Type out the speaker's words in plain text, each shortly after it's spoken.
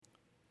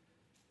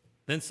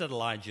Then said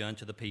Elijah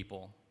unto the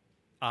people,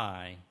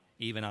 I,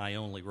 even I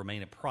only,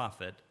 remain a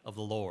prophet of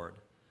the Lord,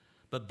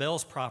 but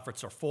Baal's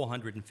prophets are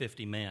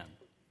 450 men.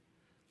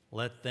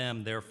 Let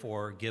them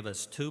therefore give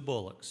us 2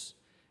 bullocks,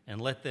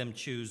 and let them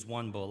choose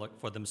 1 bullock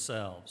for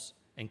themselves,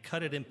 and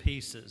cut it in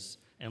pieces,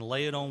 and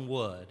lay it on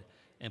wood,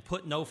 and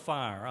put no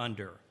fire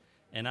under.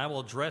 And I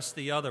will dress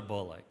the other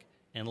bullock,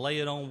 and lay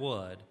it on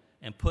wood,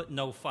 and put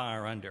no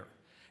fire under.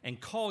 And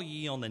call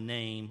ye on the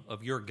name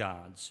of your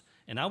gods,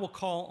 and I will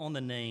call on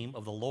the name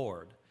of the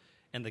Lord.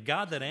 And the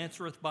God that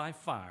answereth by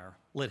fire,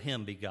 let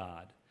him be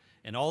God.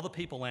 And all the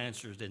people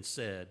answered and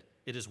said,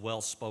 It is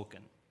well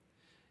spoken.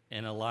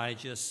 And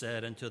Elijah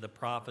said unto the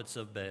prophets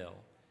of Baal,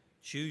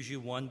 Choose you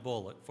 1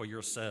 bullock for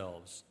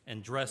yourselves,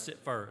 and dress it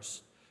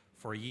first,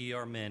 for ye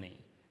are many,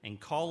 and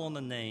call on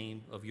the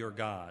name of your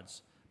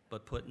gods,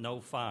 but put no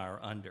fire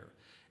under.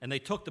 And they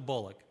took the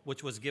bullock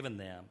which was given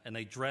them, and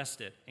they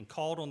dressed it, and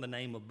called on the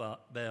name of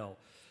Baal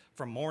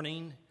from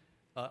morning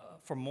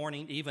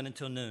even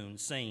until noon,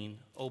 saying,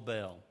 O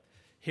Baal,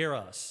 hear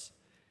us.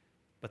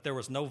 But there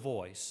was no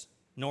voice,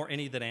 nor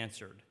any that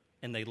answered.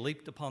 And they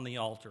leaped upon the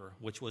altar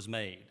which was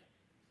made.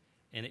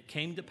 And it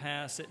came to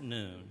pass at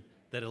noon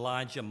that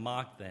Elijah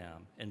mocked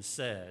them and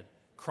said,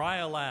 Cry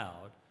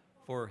aloud,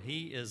 for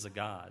he is a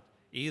God.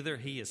 Either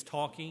he is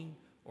talking,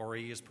 or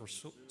he is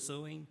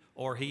pursuing,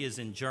 or he is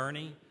in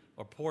journey,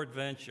 or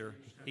peradventure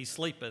he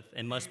sleepeth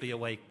and must be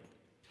awake.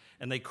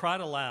 And they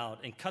cried aloud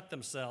and cut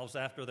themselves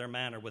after their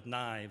manner with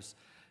knives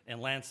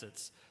and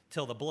lancets,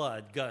 till the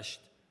blood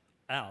gushed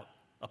out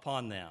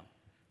upon them.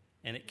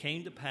 And it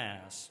came to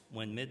pass,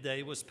 when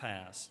midday was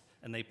past,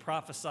 and they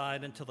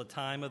prophesied until the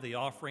time of the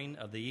offering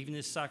of the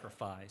evening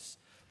sacrifice,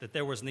 that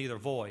there was neither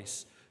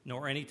voice,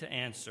 nor any to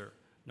answer,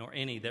 nor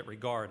any that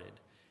regarded.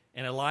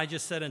 And Elijah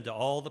said unto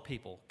all the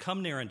people,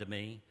 Come near unto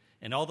me.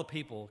 And all the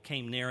people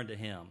came near unto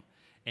him.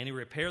 And he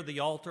repaired the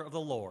altar of the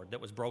Lord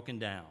that was broken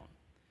down.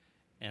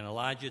 And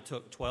Elijah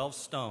took 12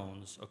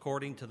 stones,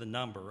 according to the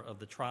number of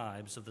the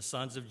tribes of the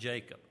sons of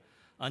Jacob,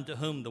 unto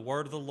whom the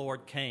word of the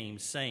Lord came,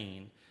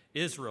 saying,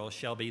 Israel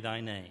shall be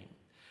thy name.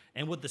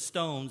 And with the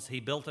stones he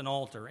built an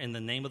altar in the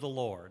name of the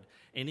Lord.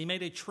 And he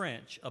made a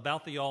trench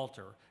about the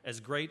altar, as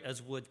great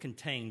as would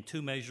contain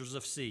 2 measures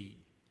of seed.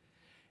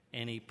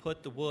 And he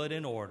put the wood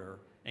in order,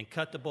 and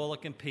cut the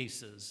bullock in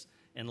pieces,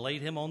 and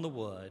laid him on the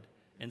wood,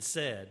 and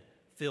said,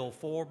 Fill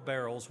 4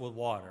 barrels with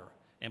water,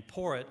 and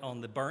pour it on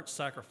the burnt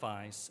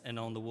sacrifice and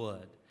on the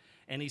wood.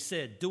 And he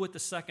said, Do it the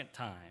 2nd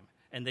time.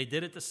 And they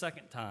did it the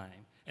 2nd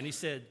time. And he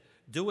said,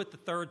 Do it the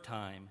 3rd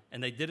time.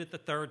 And they did it the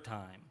 3rd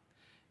time.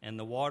 And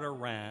the water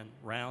ran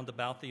round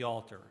about the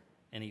altar,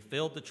 and he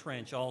filled the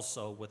trench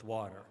also with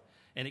water.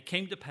 And it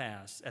came to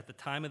pass, at the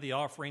time of the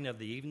offering of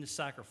the evening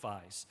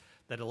sacrifice,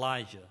 that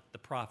Elijah the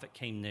prophet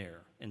came near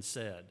and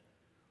said,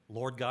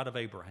 Lord God of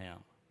Abraham,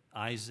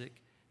 Isaac,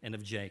 and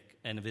of Jacob,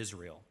 and of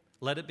Israel,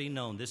 let it be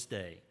known this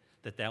day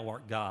that thou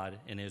art God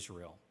in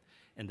Israel,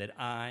 and that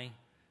I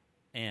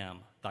am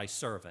thy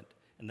servant,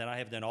 and that I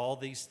have done all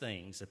these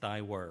things at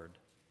thy word.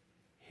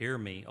 Hear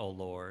me, O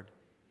Lord,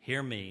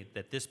 hear me,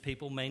 that this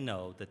people may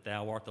know that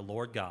thou art the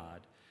Lord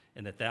God,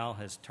 and that thou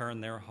hast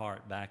turned their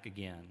heart back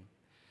again.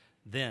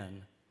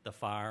 Then the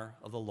fire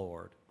of the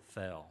Lord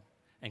fell,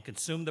 and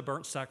consumed the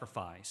burnt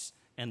sacrifice,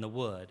 and the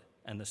wood,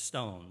 and the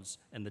stones,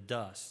 and the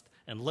dust,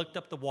 and licked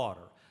up the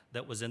water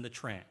that was in the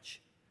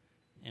trench.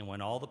 And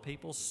when all the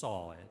people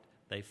saw it,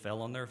 they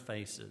fell on their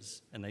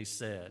faces, and they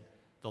said,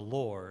 The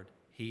Lord,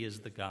 he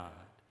is the God.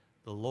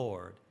 The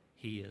Lord,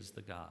 he is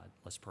the God.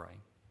 Let's pray.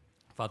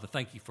 Father,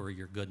 thank you for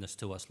your goodness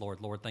to us,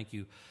 Lord. Lord, thank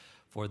you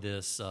for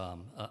this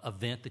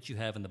event that you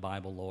have in the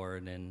Bible,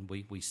 Lord, and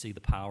we see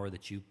the power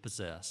that you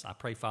possess. I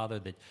pray, Father,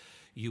 that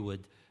you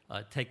would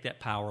take that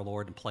power,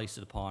 Lord, and place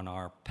it upon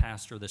our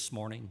pastor this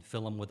morning.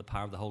 Fill him with the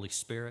power of the Holy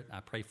Spirit. I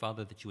pray,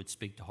 Father, that you would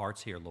speak to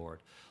hearts here,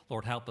 Lord.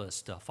 Lord, help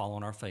us to fall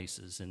on our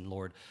faces and,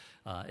 Lord,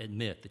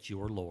 admit that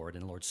you are Lord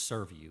and, Lord,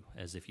 serve you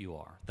as if you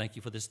are. Thank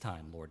you for this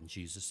time, Lord, in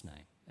Jesus'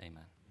 name.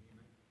 Amen.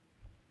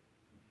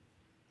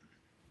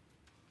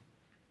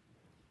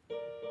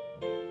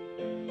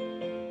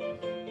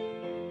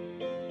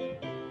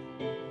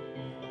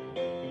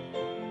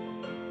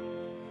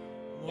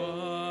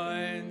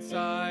 Once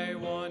I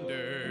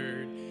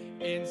wandered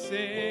in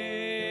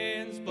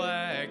sin's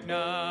black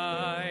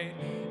night,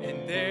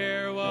 and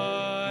there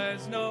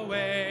was no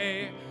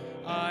way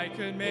I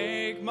could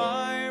make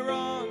my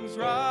wrongs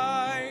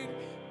right.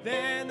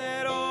 Then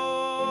that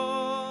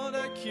old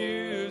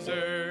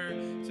accuser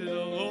to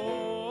the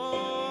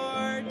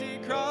Lord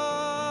did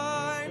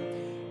cry,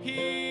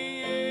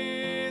 He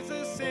is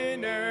a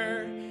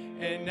sinner,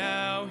 and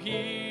now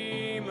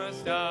he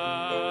must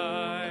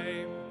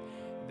die.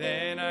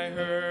 Then I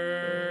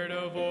heard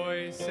a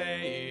voice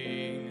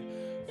saying,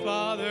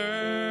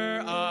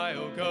 Father,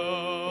 I'll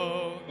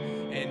go,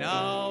 and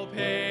I'll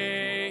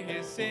pay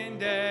his sin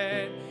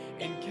debt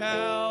in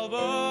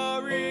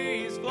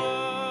Calvary's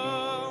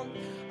flow.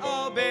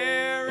 I'll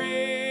bear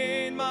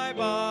in my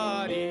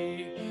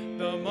body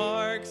the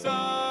marks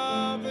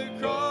of the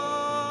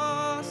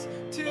cross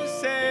to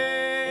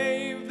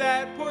save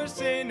that poor poor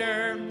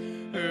sinner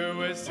who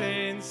was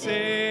sin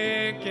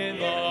sick and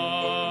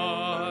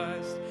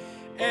lost.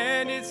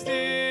 And it's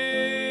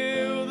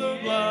still the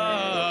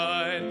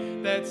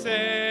blood that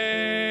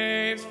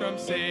saves from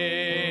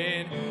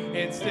sin.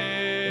 It's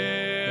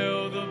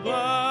still the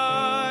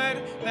blood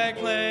that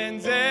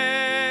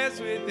cleanses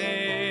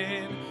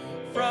within.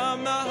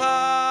 From the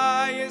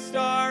highest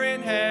star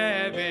in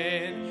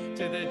heaven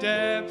to the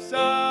depths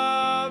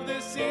of the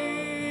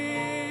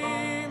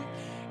sea,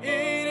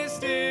 it is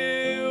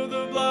still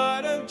the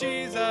blood of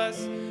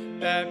Jesus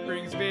that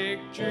brings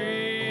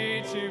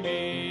victory to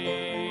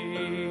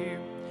me.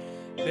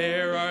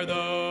 There are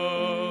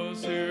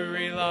those who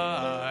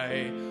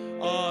rely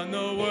on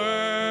the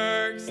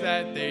works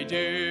that they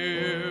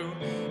do,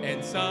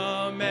 and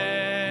some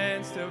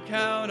men still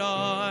count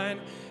on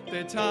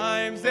the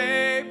times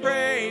they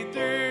prayed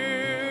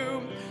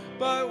through.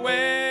 But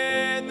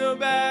when the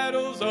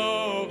battle's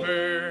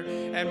over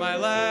and my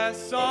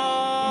last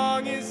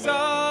song is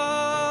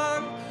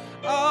sung,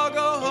 I'll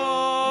go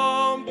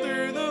home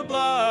through the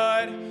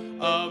blood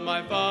of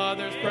my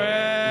Father's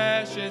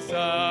precious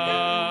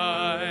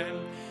Son.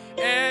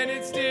 And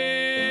it's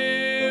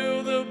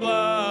still the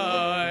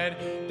blood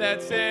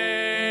that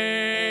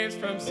saves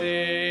from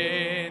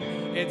sin.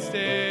 It's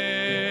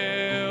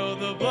still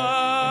the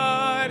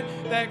blood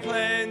that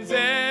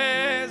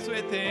cleanses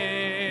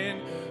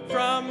within.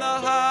 From the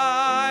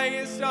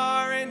highest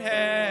star in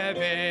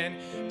heaven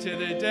to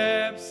the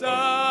depths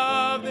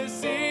of the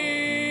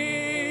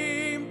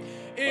sea,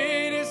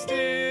 it is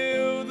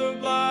still the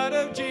blood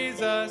of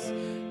Jesus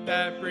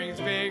that brings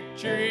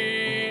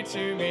victory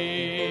to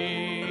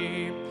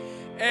me.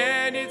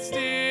 And it's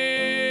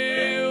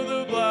still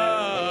the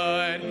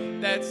blood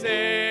that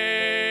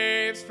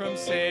saves from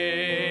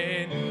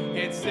sin.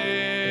 It's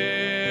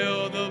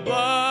still the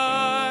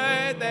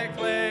blood that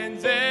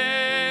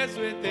cleanses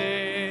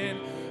within.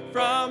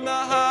 From the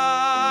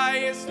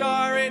highest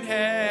star in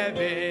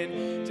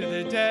heaven to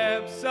the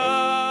depths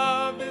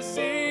of the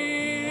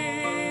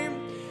sea,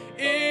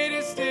 it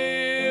is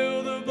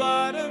still the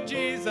blood of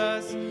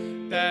Jesus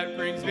that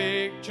brings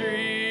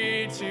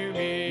victory to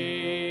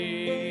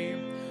me.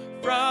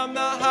 From the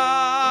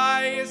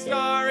highest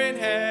star in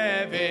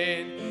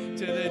heaven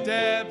to the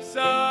depths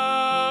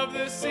of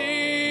the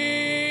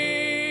sea,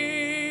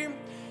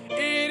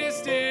 it is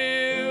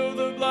still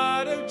the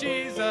blood of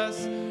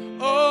Jesus.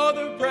 Oh,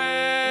 the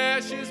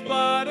precious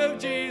blood of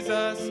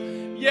Jesus.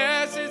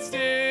 Yes, it's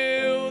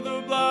still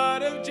the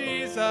blood of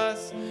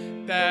Jesus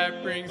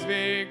that brings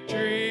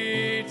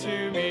victory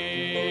to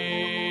me.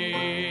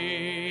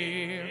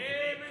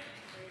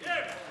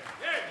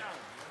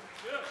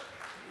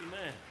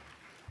 Amen.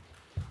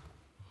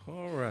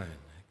 All right.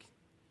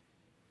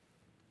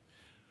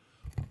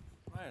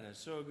 All right, it's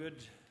so good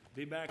to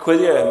be back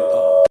with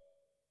you.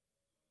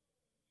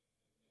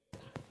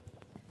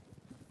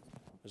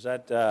 Was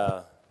that,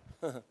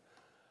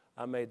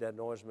 I made that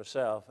noise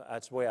myself.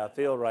 That's the way I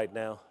feel right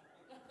now.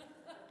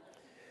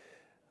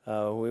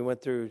 We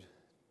went through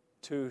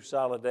 2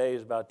 solid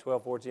days, about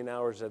 12, 14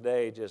 hours a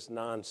day, just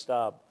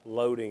nonstop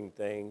loading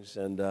things.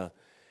 And I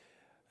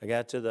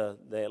got to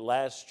the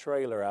last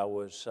trailer. I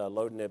was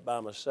loading it by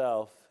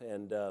myself,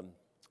 and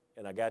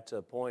I got to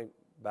a point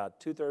about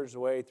 2/3 of the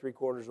way,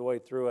 3/4 of the way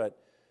through it.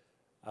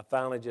 I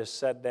finally just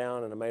sat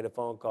down and I made a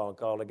phone call and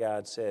called the guy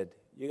and said,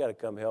 "You got to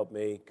come help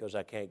me because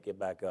I can't get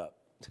back up."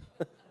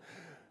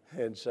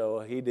 And so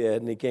he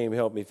did, and he came to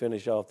help me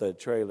finish off that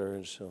trailer.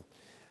 And so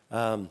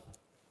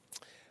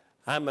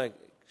I'm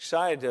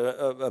excited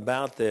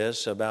about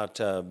this, about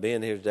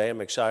being here today.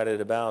 I'm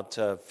excited about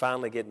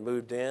finally getting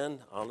moved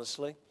in,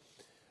 honestly.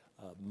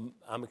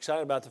 I'm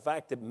excited about the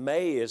fact that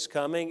May is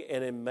coming,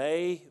 and in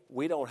May,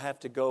 we don't have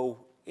to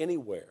go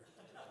anywhere.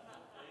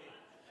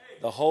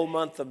 The whole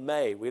month of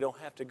May, we don't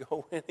have to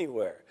go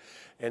anywhere.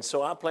 And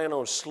so I plan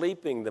on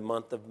sleeping the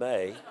month of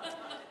May.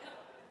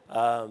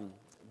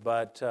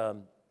 But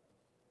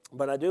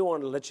I do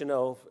want to let you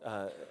know,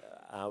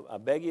 I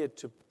beg you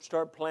to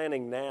start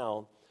planning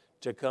now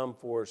to come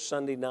for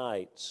Sunday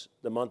nights,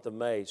 the month of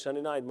May.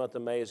 Sunday night, month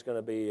of May, is going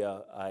to be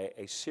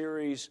a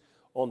series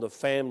on the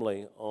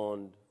family,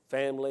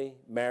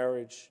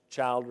 marriage,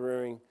 child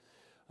rearing.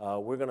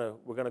 We're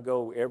gonna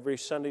go every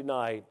Sunday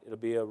night. It'll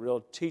be a real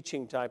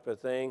teaching type of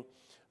thing,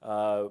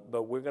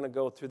 but we're gonna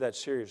go through that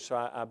series. So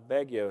I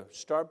beg you,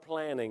 start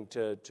planning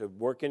to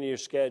work into your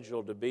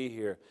schedule to be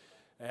here.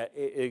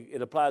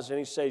 It applies to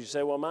any stage. You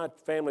say, "Well, my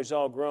family's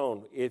all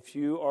grown." If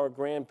you are a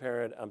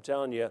grandparent, I'm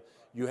telling you,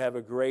 you have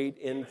a great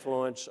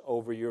influence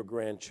over your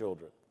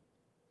grandchildren.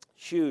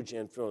 Huge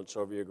influence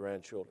over your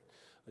grandchildren.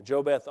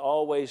 Jo Beth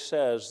always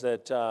says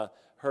that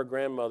her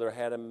grandmother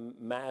had a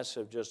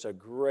massive, just a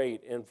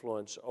great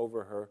influence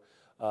over her.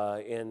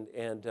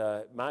 And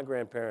my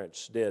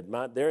grandparents did.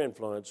 Their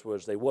influence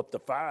was they whooped the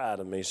fire out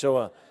of me.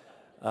 So,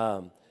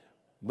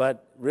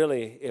 but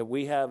really,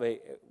 we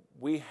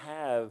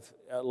have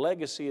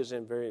legacy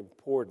isn't very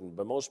important,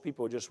 but most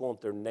people just want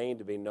their name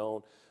to be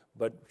known.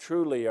 But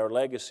truly, our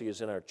legacy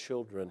is in our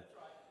children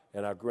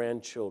and our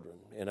grandchildren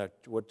and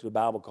what the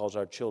Bible calls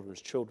our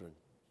children's children.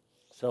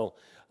 So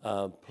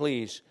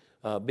please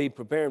be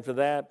preparing for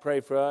that.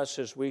 Pray for us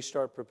as we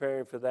start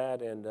preparing for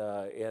that,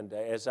 and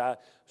as I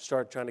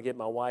start trying to get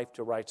my wife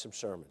to write some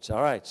sermons.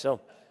 All right, so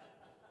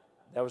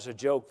that was a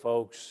joke,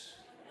 folks.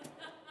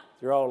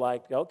 You're all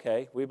like,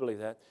 okay, we believe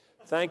that.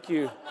 Thank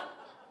you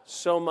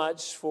so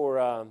much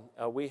for,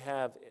 we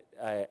have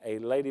a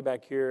lady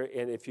back here,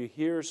 and if you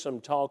hear some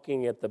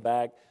talking at the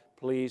back,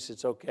 please,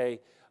 it's okay.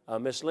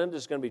 Miss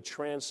Linda's going to be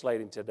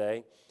translating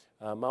today.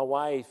 My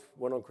wife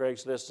went on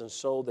Craigslist and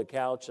sold the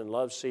couch and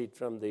love seat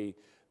from the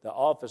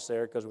office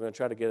there because we're going to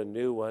try to get a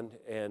new one.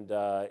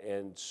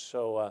 And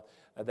so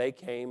they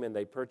came and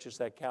they purchased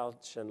that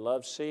couch and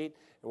love seat.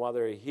 And while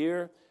they're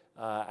here,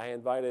 I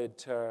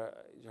invited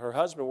her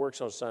husband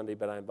works on Sunday,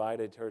 but I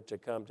invited her to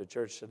come to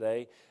church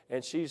today,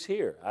 and she's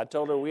here. I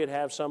told her we'd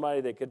have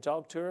somebody that could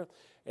talk to her,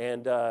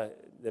 and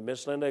that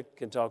Miss Linda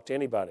can talk to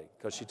anybody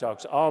because she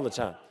talks all the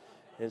time.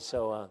 And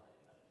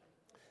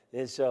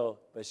so,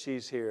 but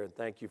she's here, and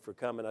thank you for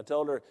coming. I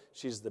told her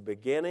she's the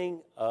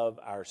beginning of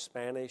our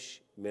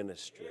Spanish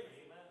ministry.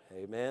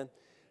 Amen.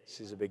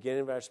 She's the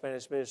beginning of our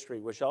Spanish ministry,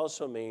 which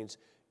also means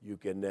you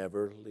can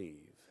never leave.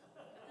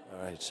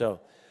 All right, so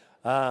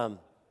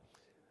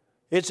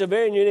it's a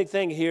very unique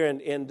thing here,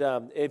 and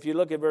if you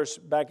look at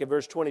back at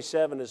verse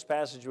 27, this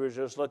passage we were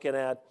just looking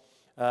at,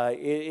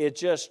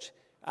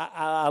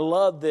 I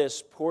love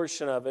this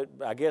portion of it.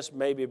 I guess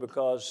maybe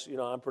because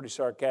I'm pretty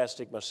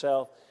sarcastic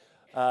myself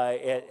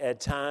at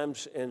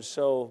times, and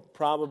so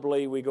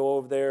probably we go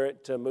over there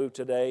to move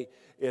today.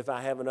 If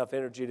I have enough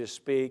energy to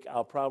speak,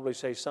 I'll probably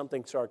say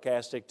something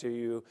sarcastic to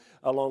you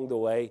along the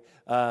way.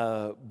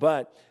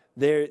 But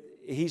there,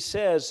 he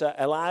says,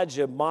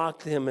 Elijah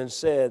mocked him and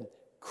said,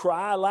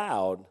 "Cry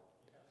aloud,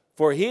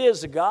 for he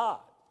is a God."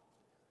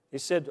 He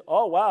said,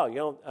 "Oh wow,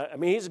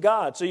 he's a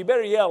God, so you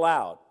better yell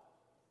loud."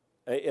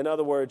 In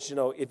other words,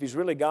 if he's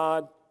really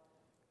God,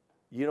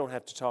 you don't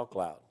have to talk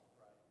loud.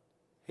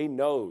 He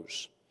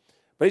knows.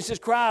 But he says,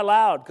 cry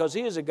aloud, because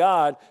he is a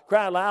God.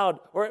 Cry aloud,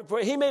 for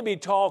he may be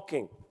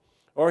talking,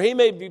 or he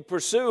may be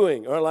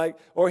pursuing,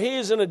 or he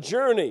is in a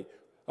journey,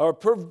 or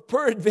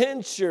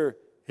peradventure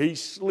he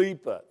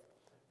sleepeth.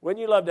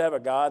 Wouldn't you love to have a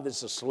God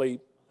that's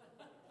asleep?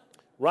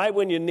 Right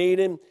when you need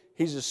him,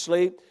 he's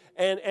asleep.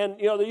 And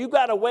you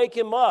got to wake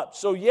him up.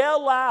 So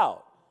yell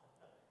loud.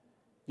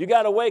 You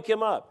got to wake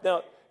him up.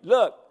 Now,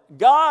 look,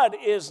 God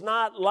is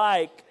not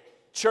like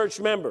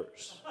church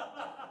members.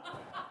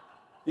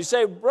 You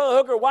say, Brother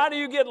Hooker, why do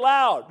you get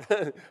loud?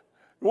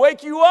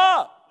 Wake you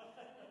up.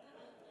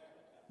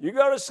 You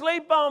go to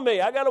sleep on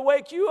me. I got to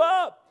wake you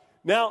up.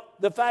 Now,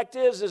 the fact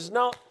is it's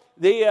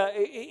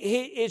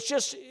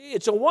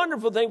a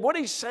wonderful thing. What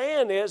he's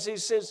saying is, he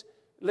says,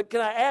 look, can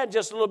I add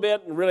just a little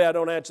bit? And really, I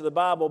don't add to the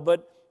Bible,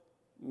 but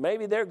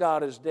maybe their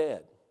God is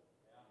dead.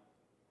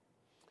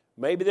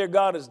 Maybe their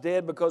God is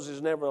dead because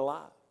he's never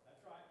alive.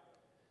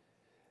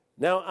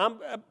 Now,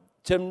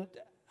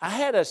 I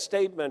had a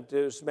statement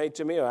that was made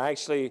to me.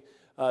 Actually,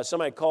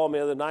 somebody called me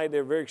the other night. They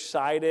were very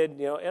excited,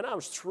 and I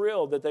was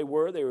thrilled that they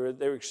were. They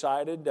were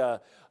excited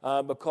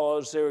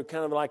because they were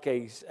kind of like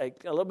a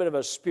little bit of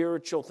a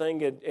spiritual thing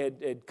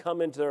had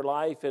come into their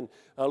life, and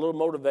a little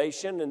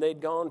motivation. And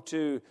they'd gone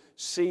to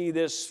see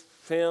this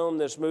film,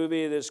 this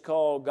movie that's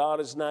called God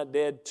Is Not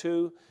Dead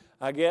 2.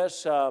 I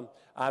guess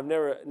I've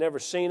never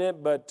seen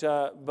it, but.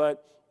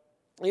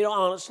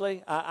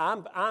 Honestly,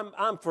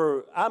 I'm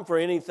for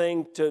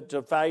anything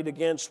to fight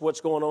against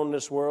what's going on in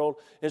this world.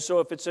 And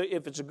so if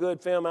it's a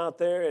good film out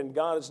there and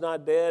God is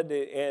not dead,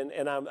 and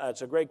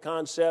it's a great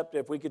concept.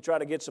 If we could try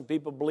to get some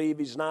people to believe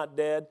he's not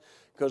dead,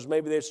 because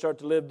maybe they'd start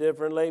to live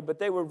differently. But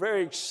they were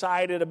very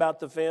excited about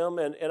the film,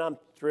 and I'm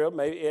thrilled.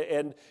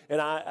 And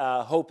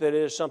I hope it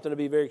is something to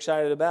be very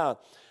excited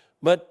about.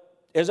 But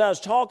as I was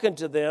talking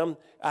to them,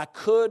 I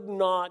could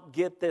not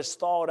get this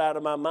thought out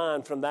of my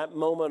mind from that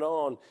moment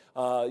on.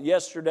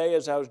 Yesterday,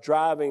 as I was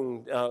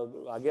driving,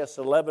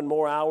 11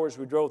 more hours.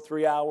 We drove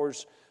 3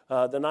 hours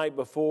the night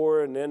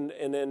before, and then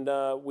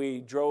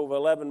we drove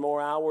 11 more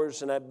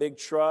hours in that big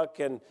truck,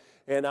 and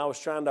I was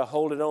trying to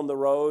hold it on the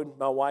road.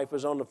 My wife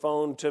was on the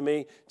phone to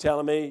me,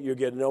 telling me, "You're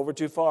getting over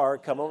too far.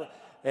 Come on."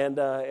 And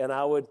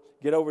I would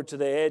get over to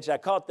the edge. I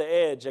caught the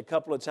edge a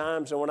couple of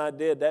times, and when I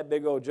did, that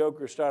big old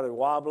joker started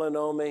wobbling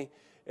on me.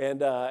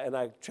 And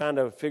I'm trying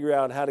to figure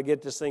out how to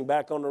get this thing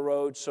back on the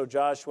road. So,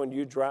 Josh, when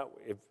you drive,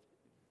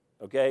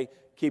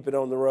 keep it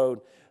on the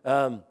road.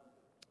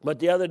 But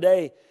the other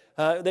day,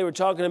 they were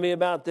talking to me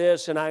about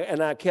this, and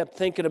I kept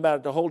thinking about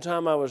it the whole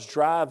time I was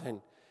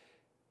driving.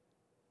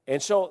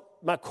 And so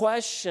my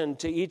question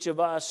to each of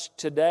us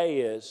today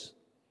is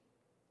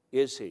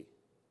he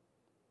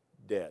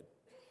dead?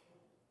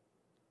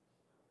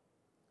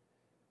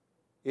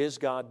 Is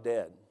God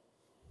dead?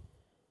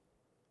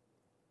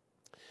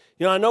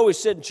 I know we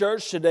sit in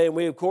church today, and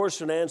we, of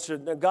course, would answer,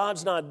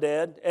 God's not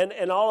dead.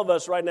 And all of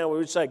us right now, we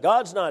would say,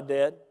 God's not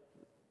dead,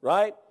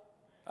 right?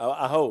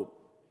 I hope.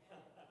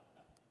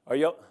 Are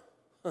you?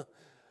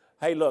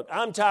 Hey, look,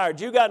 I'm tired.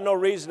 You got no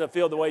reason to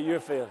feel the way you're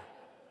feeling.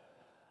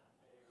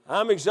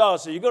 I'm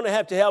exhausted. You're going to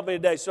have to help me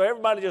today. So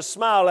everybody just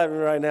smile at me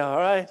right now, all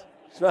right?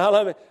 Smile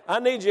at me. I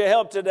need your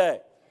help today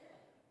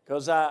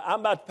because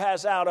I'm about to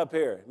pass out up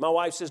here. My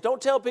wife says,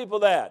 don't tell people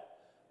that.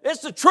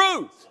 It's the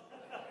truth.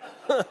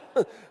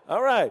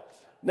 All right.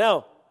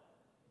 Now,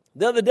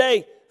 the other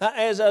day,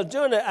 as I was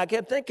doing it, I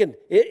kept thinking,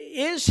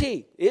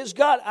 is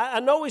God, I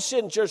know we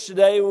sit in church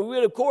today, and we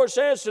would, of course,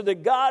 answer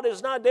that God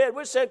is not dead.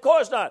 We said, of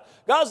course not.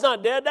 God's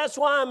not dead. That's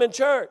why I'm in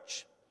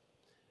church.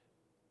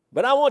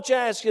 But I want you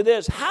to ask you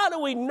this. How do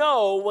we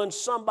know when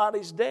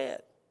somebody's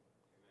dead?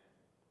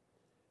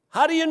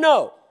 How do you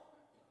know?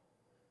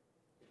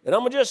 And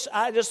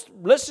I just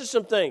listed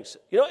some things.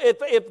 You know,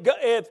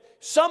 if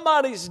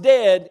somebody's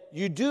dead,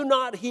 you do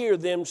not hear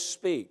them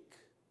speak.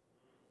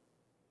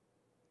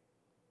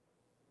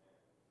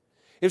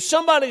 If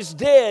somebody's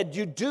dead,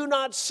 you do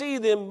not see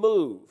them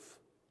move.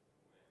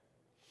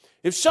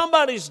 If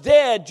somebody's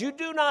dead, you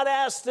do not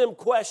ask them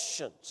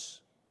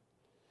questions.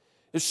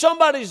 If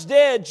somebody's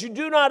dead, you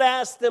do not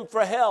ask them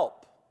for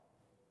help.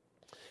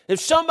 If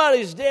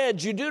somebody's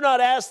dead, you do not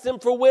ask them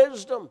for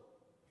wisdom.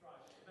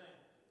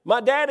 My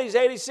daddy's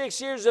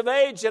 86 years of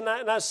age, and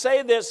I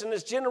say this, and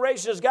this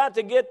generation has got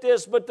to get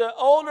this, but the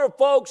older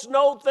folks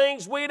know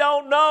things we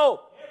don't know.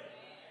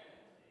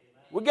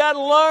 We got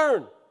to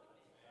learn.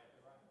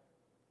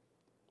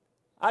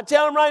 I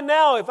tell him right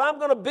now, if I'm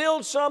going to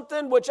build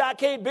something, which I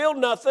can't build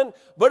nothing,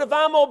 but if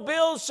I'm going to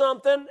build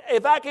something,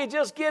 if I can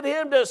just get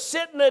him to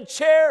sit in a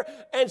chair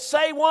and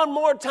say one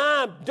more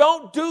time,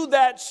 don't do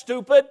that,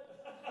 stupid.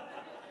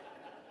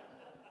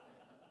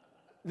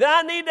 Then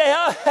I need to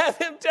have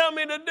him tell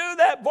me to do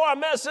that before I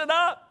mess it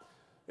up.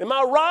 And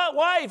my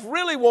wife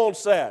really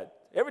wants that.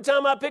 Every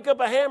time I pick up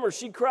a hammer,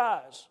 she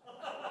cries.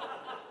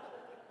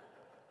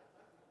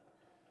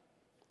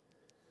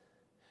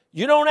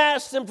 You don't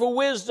ask them for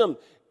wisdom.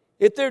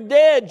 If they're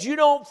dead, you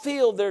don't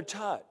feel their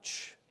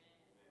touch.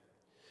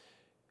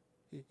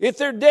 If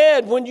they're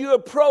dead, when you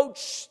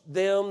approach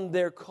them,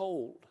 they're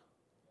cold.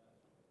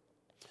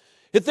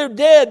 If they're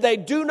dead, they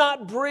do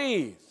not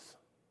breathe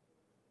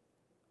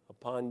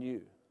upon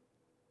you.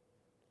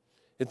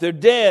 If they're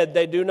dead,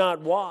 they do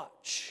not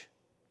watch.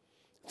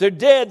 If they're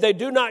dead, they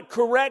do not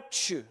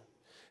correct you.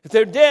 If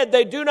they're dead,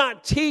 they do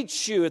not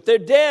teach you. If they're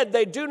dead,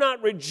 they do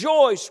not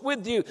rejoice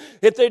with you.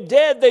 If they're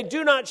dead, they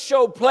do not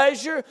show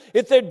pleasure.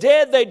 If they're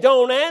dead, they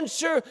don't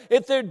answer.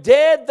 If they're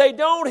dead, they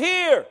don't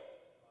hear.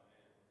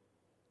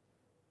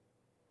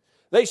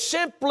 They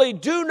simply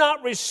do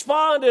not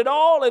respond at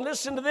all. And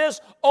listen to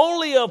this,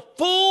 only a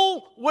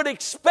fool would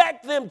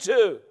expect them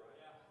to.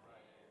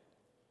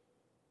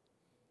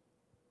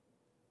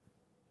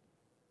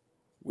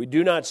 We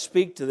do not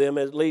speak to them,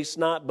 at least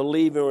not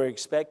believing or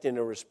expecting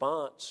a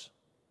response.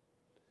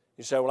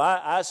 You say, well,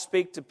 I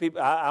speak to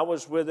people. I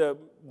was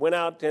went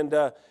out and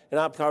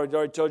I've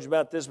already told you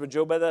about this, but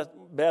Joe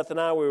Beth and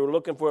I, we were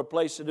looking for a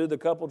place to do the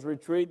couples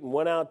retreat and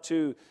went out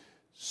to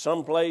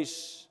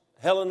someplace,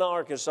 Helena,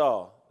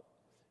 Arkansas.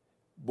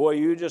 Boy,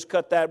 you just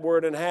cut that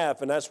word in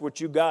half, and that's what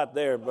you got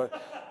there. But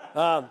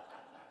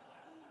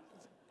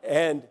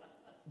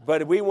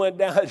we went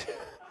down.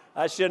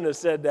 I shouldn't have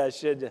said that,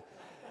 should you?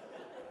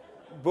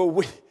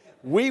 But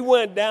we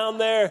went down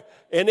there,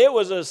 and it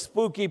was a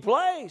spooky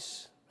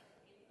place.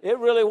 It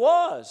really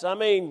was. I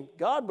mean,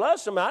 God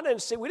bless them.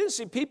 We didn't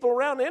see people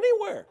around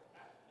anywhere.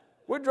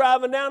 We're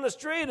driving down the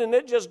street, and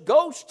it's just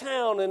ghost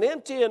town and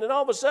empty, and then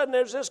all of a sudden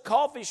there's this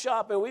coffee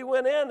shop, and we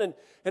went in,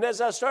 and as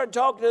I started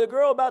talking to the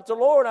girl about the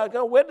Lord, I was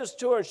going to witness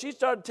to her, and she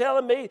started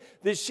telling me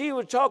that she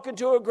was talking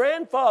to her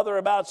grandfather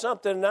about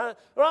something, and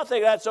I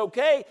think that's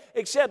okay,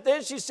 except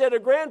then she said her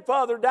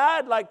grandfather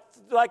died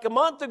like a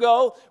month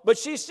ago, but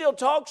she still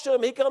talks to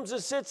him. He comes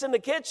and sits in the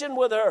kitchen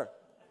with her.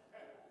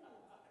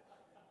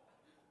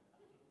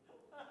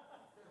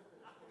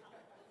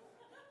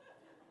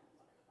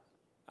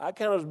 I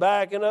kind of was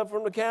backing up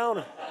from the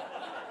counter.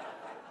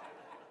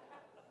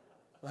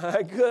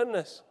 My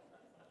goodness.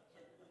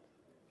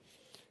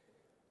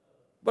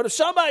 But if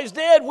somebody's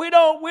dead, we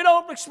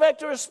don't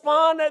expect to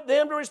respond to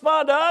them to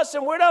respond to us,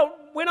 and we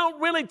don't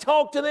really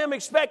talk to them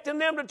expecting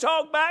them to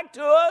talk back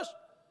to us.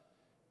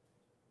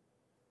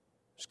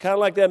 It's kind of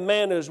like that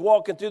man who was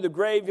walking through the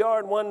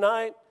graveyard one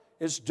night.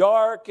 It's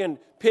dark and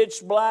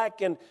pitch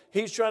black, and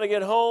he's trying to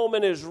get home,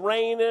 and it's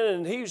raining,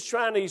 and he's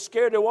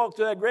scared to walk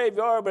through that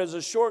graveyard, but it's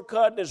a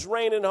shortcut, and it's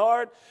raining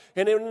hard.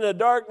 And in the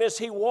darkness,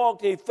 he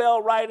walked, and he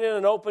fell right in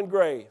an open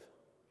grave.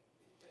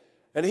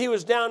 And he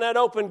was down that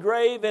open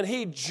grave, and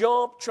he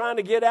jumped trying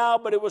to get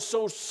out, but it was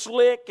so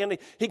slick, and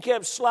he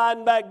kept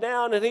sliding back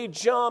down, and he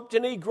jumped,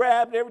 and he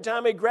grabbed, and every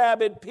time he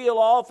grabbed, it'd peel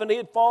off, and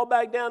he'd fall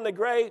back down the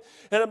grave.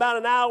 And about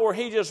an hour,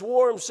 he just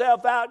wore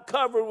himself out,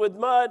 covered with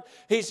mud.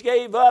 He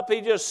gave up.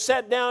 He just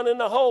sat down in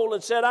the hole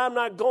and said, I'm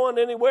not going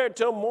anywhere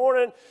till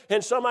morning,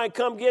 and somebody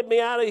come get me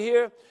out of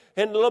here.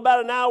 And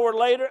about an hour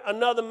later,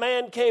 another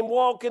man came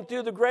walking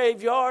through the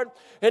graveyard,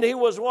 and he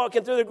was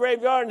walking through the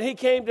graveyard, and he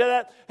came to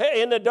that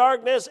in the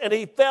darkness, and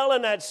he fell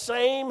in that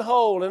same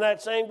hole, in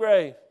that same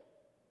grave.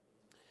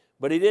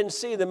 But he didn't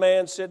see the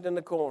man sitting in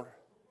the corner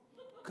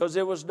because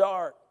it was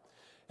dark.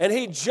 And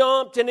he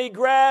jumped and he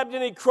grabbed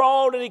and he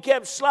crawled and he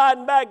kept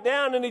sliding back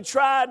down and he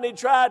tried and he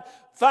tried.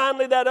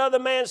 Finally, that other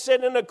man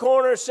sitting in the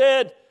corner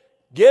said,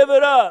 "Give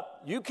it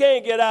up. You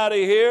can't get out of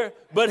here."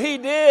 But he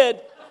did.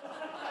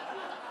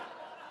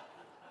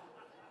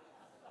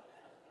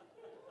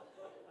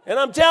 And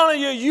I'm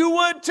telling you, you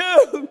would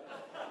too.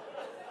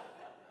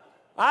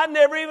 I'd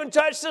never even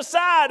touched the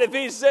side if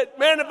he said,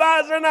 "Man, if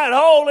I was in that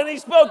hole and he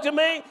spoke to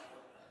me,"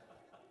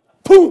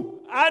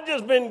 boom, I'd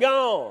just been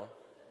gone.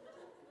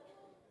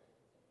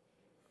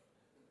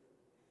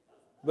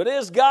 But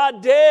is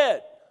God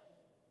dead?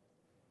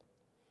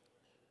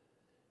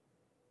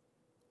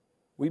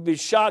 We'd be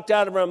shocked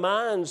out of our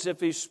minds if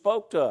he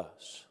spoke to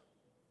us.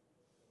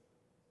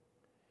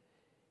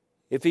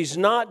 If he's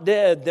not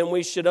dead, then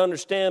we should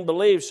understand,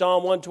 believe.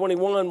 Psalm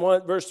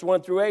 121, verse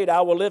 1 through 8,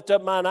 "I will lift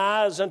up mine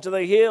eyes unto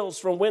the hills,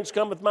 from whence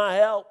cometh my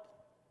help.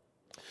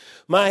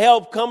 My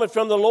help cometh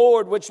from the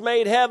Lord, which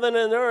made heaven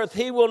and earth.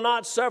 He will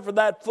not suffer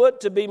thy foot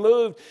to be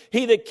moved.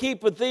 He that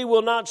keepeth thee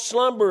will not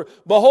slumber.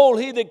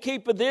 Behold, he that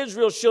keepeth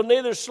Israel shall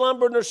neither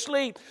slumber nor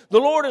sleep. The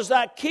Lord is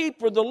thy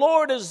keeper. The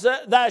Lord is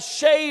thy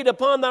shade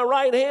upon thy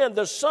right hand.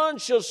 The sun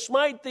shall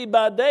smite thee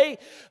by day,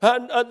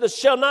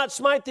 shall not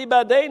smite thee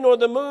by day, nor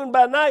the moon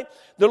by night.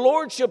 The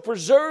Lord shall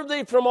preserve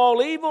thee from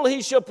all evil.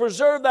 He shall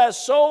preserve thy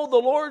soul. The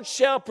Lord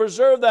shall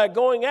preserve thy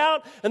going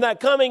out and thy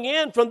coming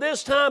in from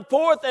this time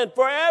forth and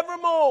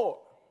forevermore."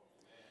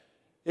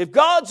 If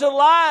God's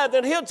alive,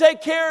 then he'll take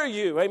care of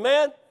you.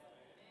 Amen?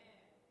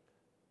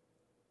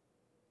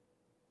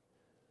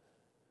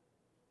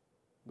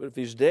 But if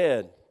he's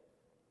dead,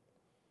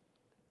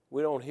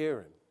 we don't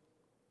hear him.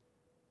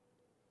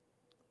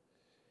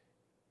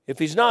 If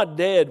he's not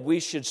dead, we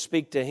should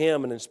speak to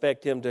him and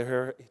expect him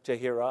to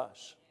hear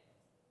us.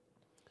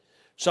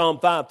 Psalm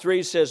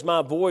 5:3 says,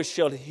 "My voice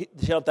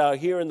shalt thou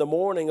hear in the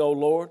morning, O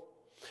Lord.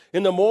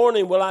 In the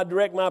morning will I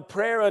direct my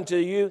prayer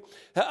unto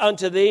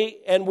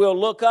thee, and will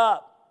look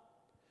up."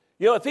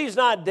 You know, if he's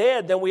not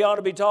dead, then we ought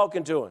to be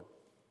talking to him.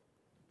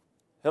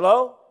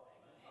 Hello?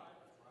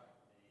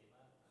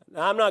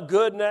 Now, I'm not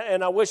good,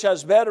 and I wish I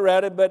was better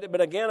at it, but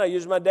again, I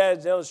use my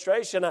dad's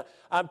illustration.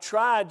 I've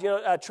tried,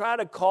 I try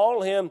to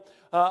call him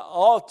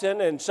often,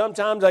 and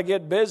sometimes I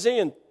get busy,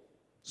 and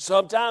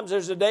sometimes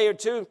there's a day or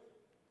two,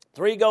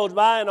 3 goes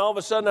by, and all of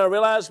a sudden I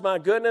realize, my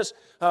goodness,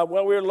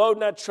 when we were loading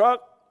that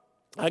truck,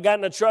 I got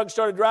in the truck,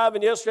 started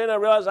driving yesterday, and I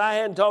realized I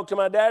hadn't talked to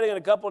my daddy in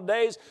a couple of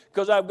days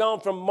because I've gone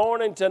from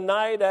morning to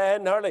night. I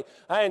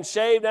hadn't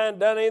shaved, I hadn't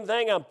done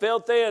anything. I'm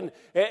filthy,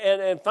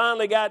 and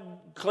finally got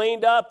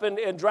cleaned up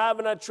and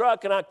driving that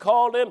truck, and I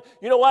called him.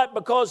 You know what?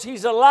 Because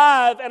he's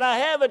alive, and I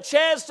have a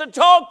chance to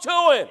talk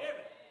to him.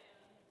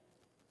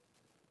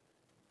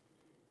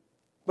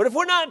 But if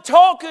we're not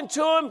talking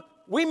to him,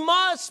 we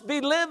must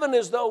be living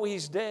as though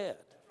he's dead.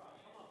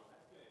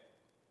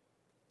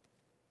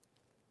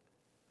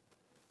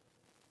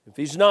 If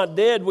he's not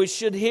dead, we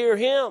should hear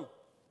him.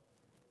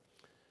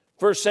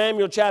 1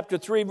 Samuel chapter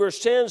 3, verse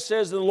 10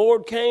 says, "The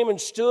Lord came and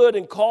stood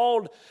and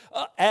called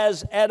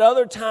as at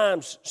other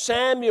times,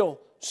 Samuel,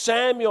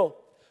 Samuel.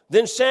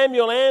 Then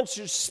Samuel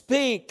answered,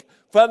 Speak,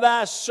 for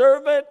thy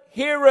servant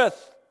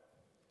heareth."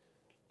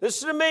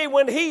 Listen to me,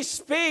 when he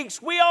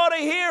speaks, we ought to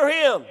hear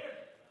him.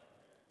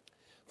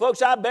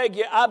 Folks, I beg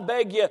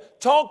you,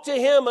 talk to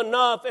him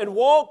enough and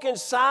walk in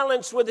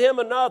silence with him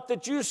enough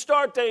that you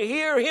start to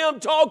hear him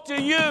talk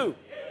to you.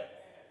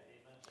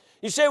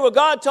 You say, "Well,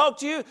 God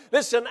talked to you?"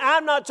 Listen,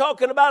 I'm not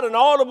talking about an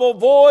audible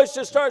voice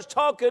that starts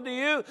talking to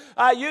you.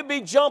 You'd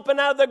be jumping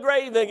out of the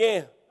grave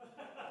again.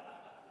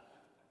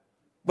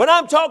 But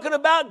I'm talking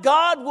about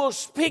God will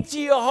speak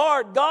to your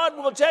heart. God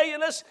will tell you,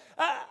 listen,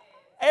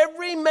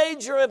 every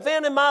major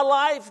event in my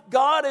life,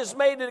 God has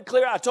made it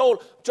clear. I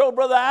told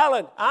Brother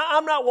Allen,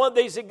 I'm not one of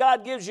these that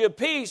God gives you a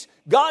peace.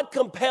 God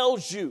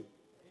compels you.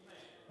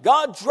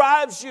 God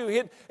drives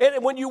you.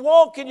 And when you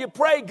walk and you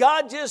pray,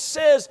 God just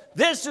says,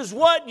 this is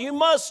what you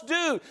must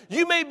do.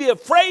 You may be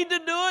afraid to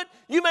do it.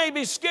 You may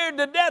be scared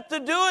to death to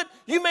do it.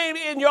 You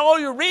may, in all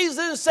your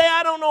reasons, say,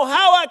 I don't know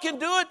how I can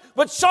do it.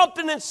 But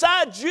something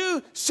inside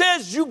you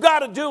says you got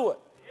to do it.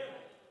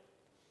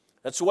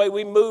 That's the way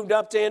we moved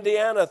up to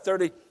Indiana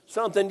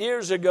 30-something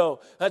years ago.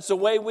 That's the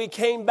way we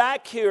came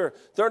back here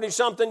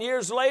 30-something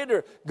years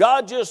later.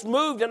 God just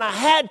moved, and I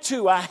had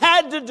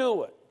to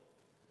do it.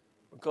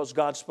 Because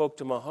God spoke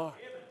to my heart.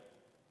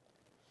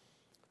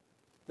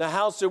 The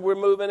house that we're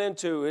moving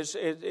into,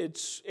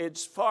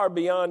 it's far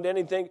beyond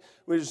anything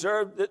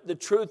reserved. The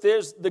truth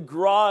is, the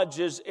garage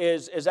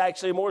is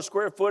actually more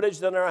square footage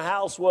than our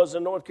house was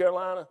in North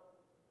Carolina.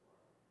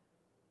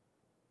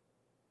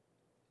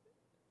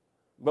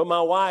 But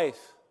my wife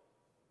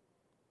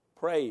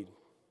prayed.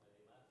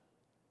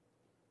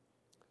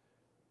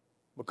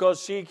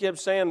 Because she kept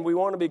saying, we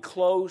want to be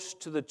close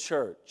to the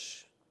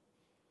church.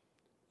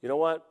 You know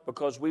what?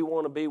 Because we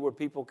want to be where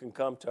people can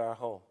come to our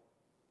home.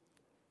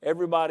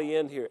 Everybody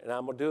in here, and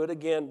I'm going to do it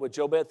again with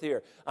JoBeth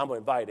here. I'm going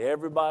to invite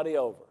everybody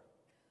over.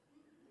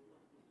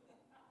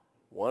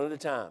 One at a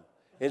time.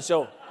 And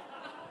so,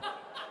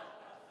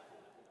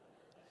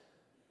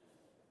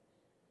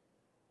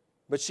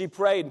 But she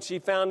prayed, and she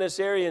found this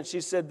area, and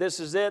she said, this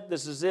is it,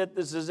 this is it,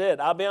 this is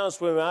it. I'll be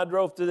honest with you, when I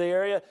drove through the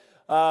area,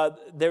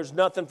 there's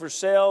nothing for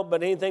sale,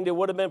 but anything that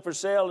would have been for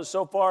sale is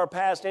so far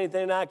past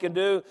anything I can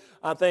do.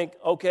 I think,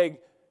 okay,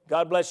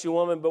 God bless you,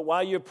 woman, but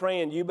while you're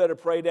praying, you better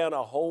pray down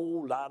a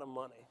whole lot of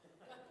money.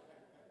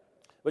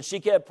 But she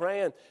kept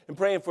praying and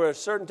praying for a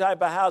certain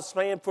type of house,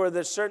 praying for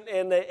the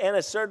certain and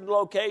a certain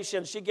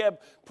location. She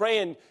kept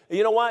praying.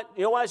 You know what?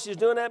 You know why she's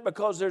doing that?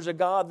 Because there's a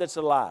God that's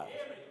alive.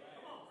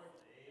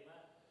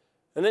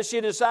 And then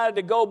she decided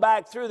to go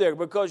back through there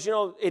because, you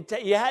know,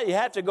 you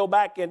have to go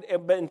back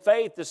in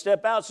faith to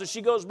step out. So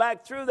she goes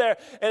back through there.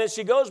 And as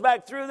she goes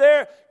back through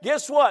there,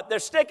 guess what? They're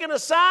sticking a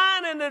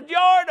sign in the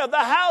yard of the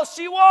house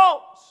she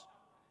wants.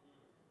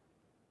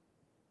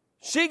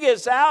 She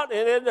gets out,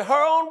 and in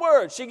her own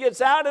words, she gets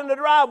out in the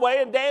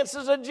driveway and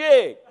dances a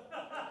jig.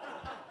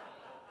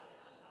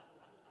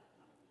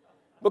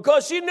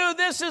 Because she knew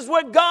this is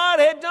what God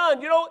had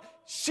done. You know,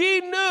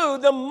 she knew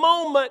the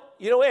moment,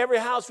 you know, every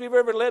house we've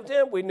ever lived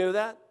in, we knew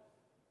that.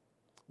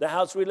 The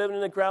house we lived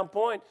in Crown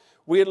Point,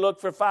 we had looked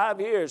for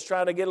 5 years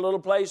trying to get a little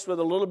place with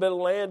a little bit of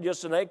land,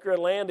 just an acre of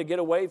land to get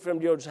away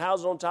from your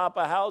house on top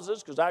of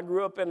houses, because I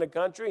grew up in the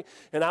country,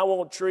 and I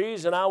want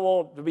trees, and I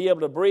want to be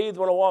able to breathe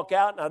when I walk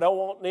out, and I don't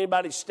want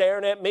anybody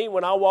staring at me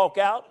when I walk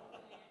out.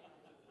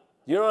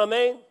 You know what I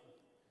mean?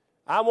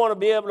 I want to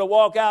be able to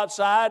walk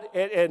outside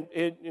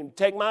and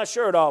take my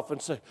shirt off and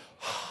say,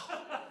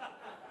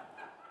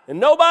 and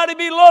nobody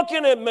be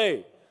looking at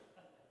me.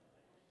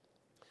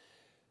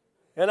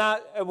 And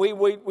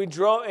we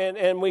drove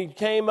and we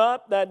came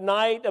up that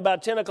night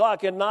about 10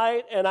 o'clock at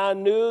night, and I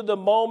knew the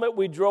moment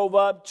we drove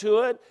up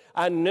to it,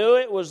 I knew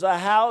it was the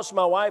house.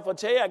 My wife will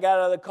tell you, I got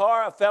out of the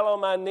car, I fell on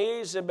my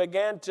knees and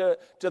began to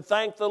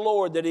thank the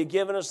Lord that He'd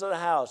given us the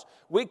house.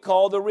 We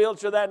called the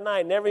realtor that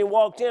night, and everyone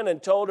walked in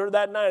and told her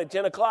that night at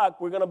 10 o'clock,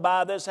 we're going to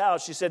buy this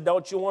house. She said,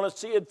 don't you want to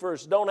see it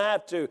first? Don't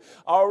have to.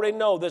 I already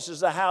know this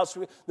is the house.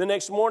 The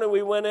next morning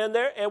we went in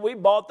there and we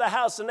bought the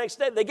house the next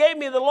day. They gave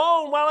me the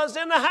loan while I was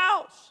in the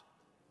house.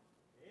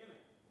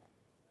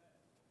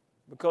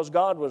 Because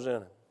God was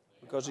in it.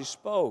 Because He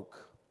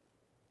spoke.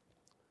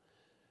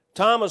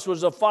 Thomas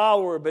was a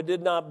follower but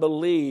did not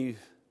believe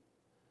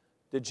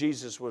that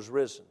Jesus was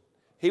risen.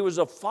 He was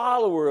a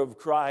follower of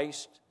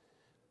Christ,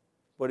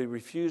 but he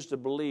refused to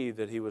believe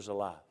that He was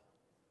alive.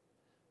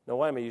 Now,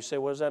 wait a minute. You say,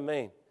 what does that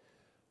mean?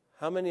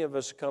 How many of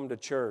us come to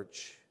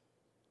church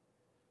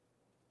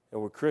and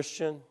we're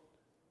Christian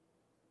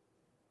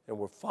and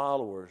we're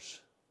followers,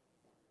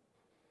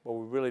 but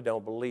we really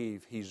don't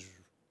believe He's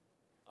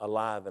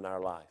alive in our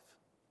life?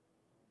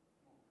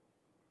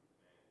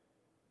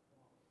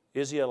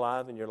 Is He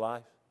alive in your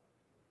life?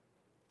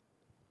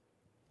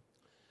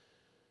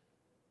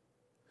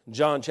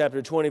 John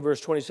chapter 20, verse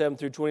 27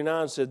 through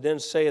 29 said, then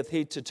saith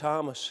He to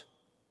Thomas,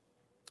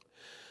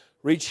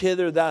 reach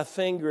hither thy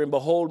finger and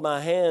behold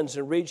my hands,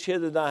 and reach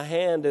hither thy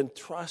hand and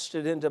thrust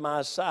it into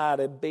my side,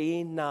 and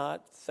be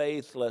not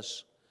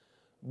faithless,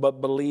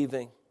 but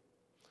believing.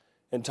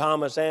 And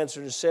Thomas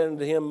answered and said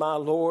unto Him, my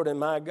Lord and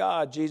my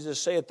God. Jesus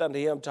saith unto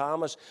him,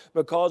 Thomas,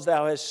 because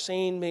thou hast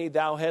seen me,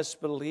 thou hast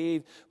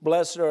believed.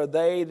 Blessed are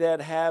they that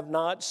have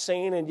not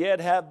seen and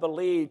yet have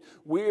believed.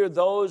 We are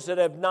those that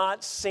have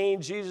not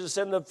seen Jesus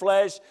in the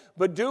flesh,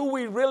 but do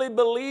we really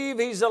believe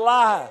He's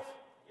alive?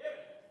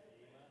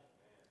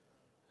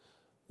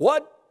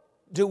 What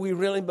do we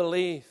really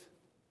believe?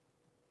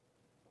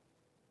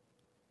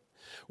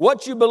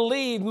 What you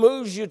believe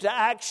moves you to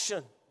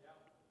action.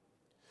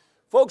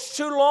 Folks,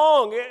 too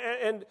long,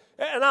 and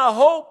I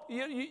hope,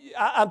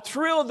 I'm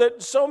thrilled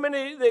that so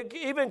many that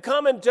even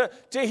coming to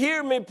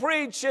hear me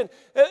preach, and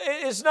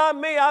it's not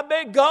me. I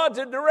beg God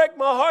to direct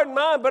my heart and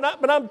mind,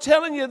 but I'm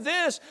telling you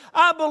this,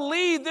 I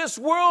believe this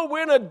world,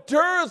 we're in a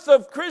dearth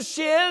of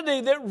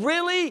Christianity that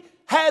really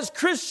has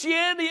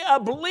Christianity, a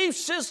belief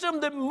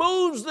system that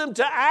moves them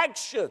to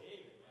action.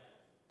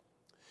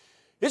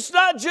 It's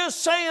not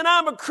just saying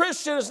I'm a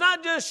Christian. It's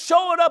not just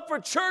showing up for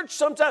church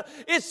sometimes.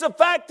 It's the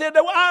fact that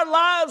our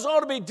lives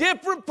ought to be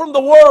different from the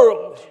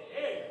world.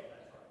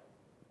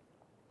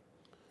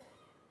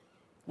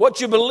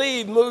 What you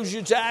believe moves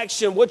you to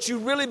action. What you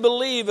really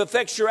believe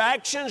affects your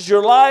actions,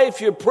 your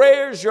life, your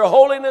prayers, your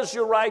holiness,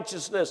 your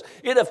righteousness.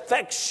 It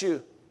affects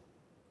you.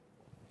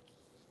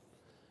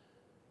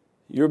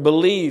 Your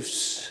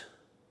beliefs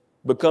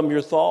become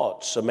your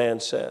thoughts, a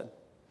man said.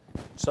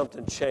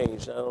 Something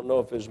changed. I don't know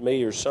if it was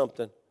me or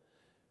something.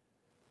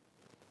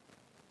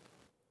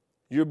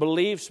 Your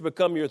beliefs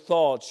become your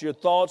thoughts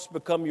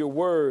become your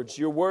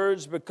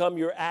words become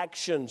your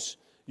actions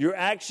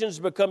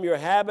become your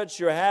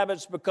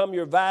habits become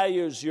your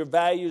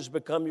values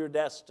become your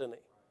destiny.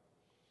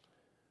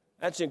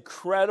 That's an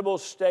incredible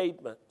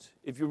statement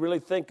if you really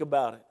think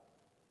about it.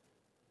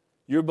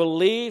 Your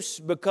beliefs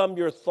become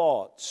your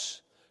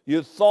thoughts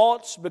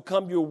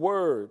become your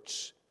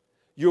words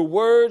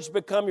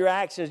become your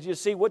actions. You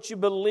see, what you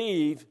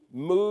believe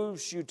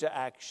moves you to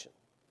action.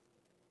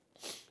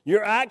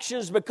 Your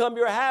actions become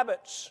your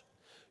habits.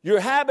 Your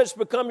habits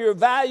become your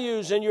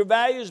values, and your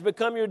values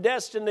become your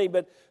destiny.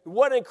 But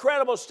what an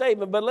incredible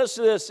statement. But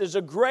listen to this. It's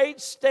a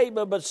great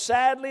statement, but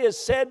sadly it's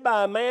said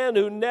by a man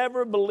who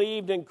never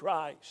believed in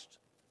Christ.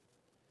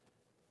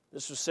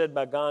 This was said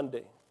by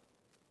Gandhi.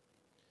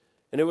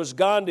 And it was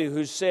Gandhi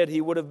who said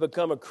he would have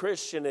become a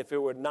Christian if it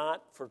were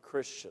not for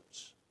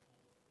Christians.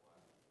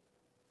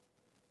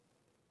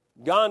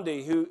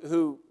 Gandhi,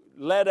 who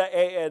led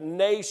a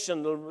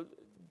nation,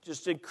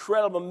 just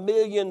incredible,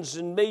 millions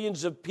and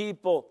millions of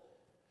people,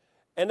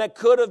 and that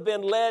could have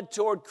been led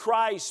toward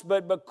Christ,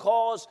 but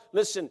because,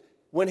 listen,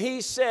 when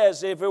he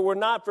says, if it were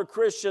not for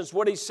Christians,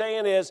 what he's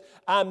saying is,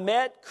 I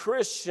met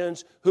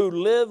Christians who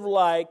live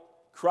like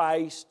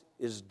Christ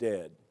is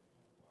dead.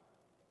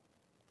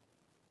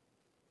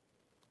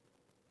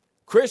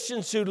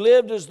 Christians who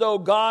lived as though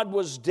God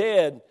was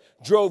dead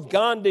drove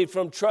Gandhi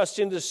from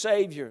trusting the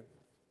Savior.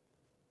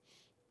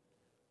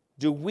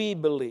 Do we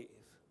believe?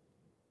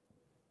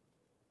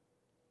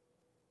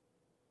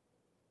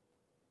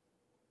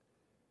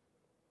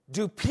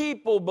 Do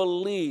people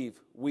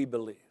believe we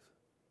believe?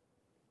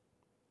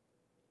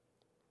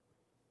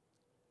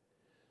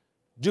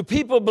 Do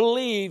people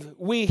believe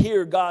we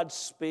hear God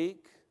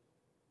speak?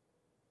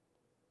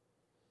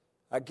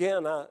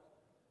 Again,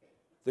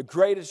 the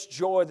greatest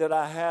joy that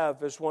I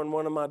have is when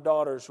one of my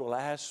daughters will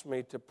ask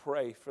me to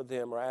pray for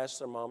them or ask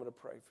their mama to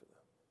pray for them.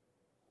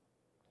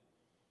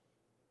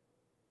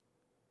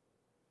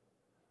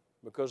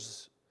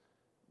 Because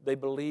they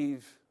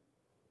believe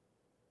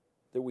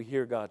that we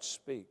hear God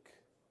speak.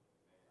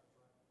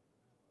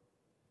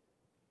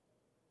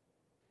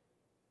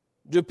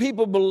 Do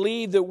people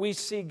believe that we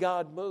see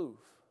God move?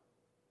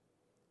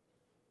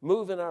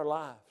 Move in our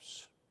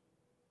lives?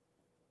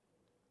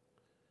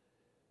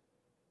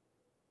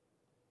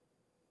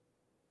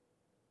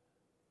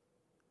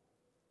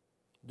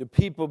 Do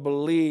people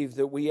believe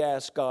that we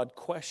ask God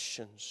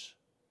questions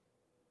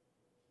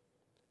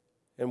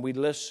and we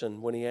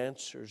listen when He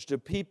answers? Do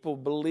people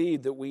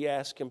believe that we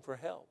ask Him for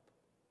help?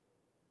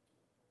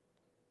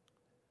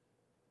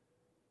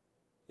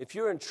 If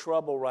you're in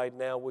trouble right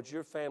now, would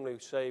your family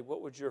say,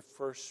 what would your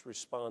first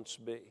response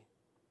be?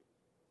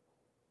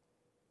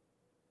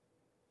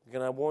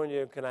 Can I warn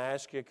you, can I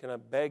ask you, can I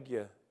beg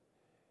you?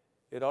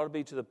 It ought to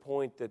be to the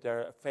point that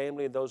our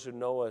family and those who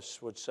know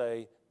us would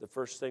say the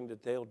first thing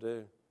that they'll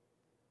do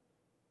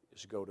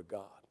is go to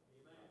God.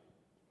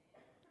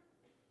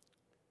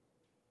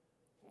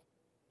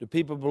 Do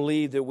people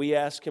believe that we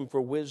ask Him for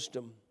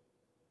wisdom?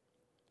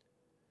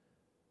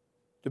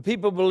 Do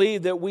people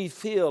believe that we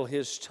feel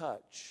His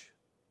touch?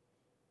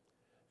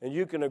 And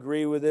you can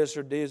agree with this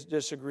or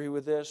disagree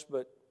with this,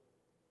 but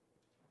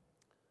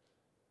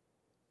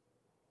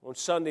on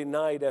Sunday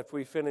night after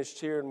we finished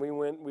here and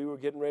we were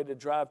getting ready to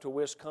drive to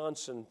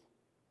Wisconsin,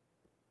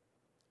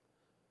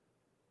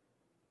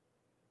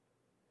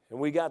 and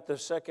we got the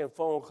second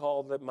phone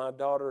call that my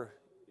daughter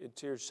in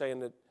tears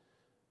saying that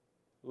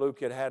Luke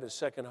had had a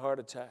second heart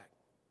attack.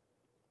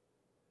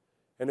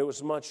 And it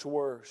was much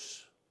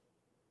worse.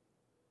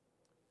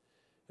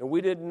 And we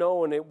didn't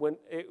know, and it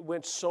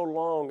went so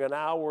long, an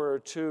hour or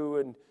two,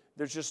 and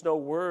there's just no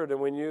word,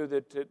 and we knew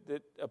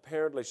that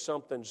apparently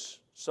something's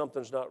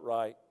not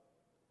right.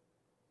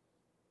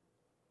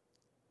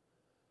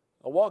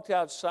 I walked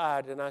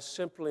outside, and I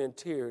simply in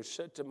tears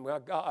said to my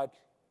God,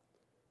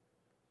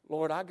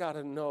 Lord, I got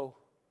to know.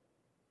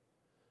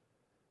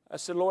 I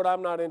said, Lord,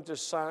 I'm not into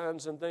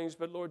signs and things,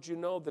 but Lord, you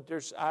know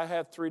that I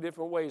have 3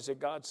 different ways that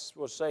God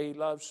will say He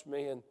loves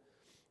me. And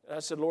I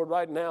said, Lord,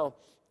 right now,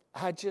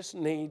 I just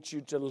need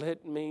you to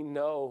let me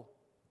know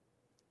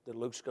that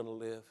Luke's going to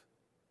live,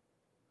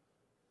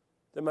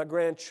 that my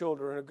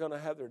grandchildren are going to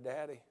have their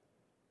daddy,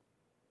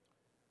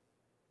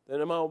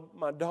 that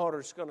my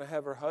daughter's going to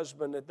have her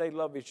husband, that they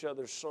love each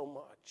other so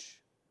much,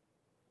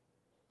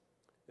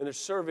 and they're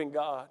serving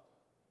God.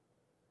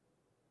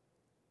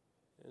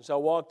 As I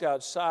walked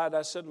outside,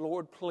 I said,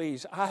 Lord,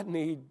 please, I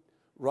need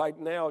right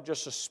now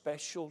just a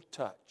special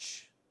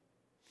touch.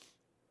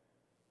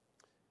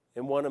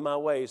 And one of my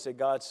ways that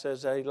God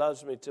says that He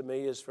loves me to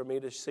me is for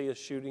me to see a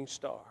shooting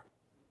star.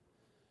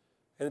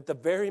 And at the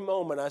very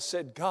moment I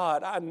said,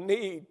 God, I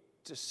need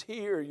to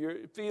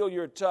feel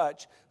your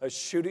touch. A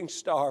shooting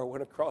star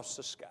went across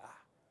the sky.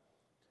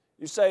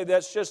 You say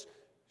that's just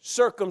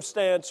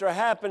circumstance or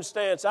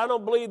happenstance. I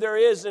don't believe there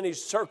is any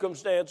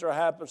circumstance or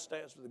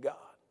happenstance with God.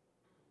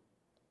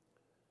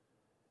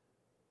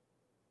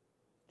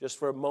 Just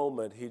for a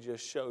moment, He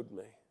just showed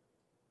me.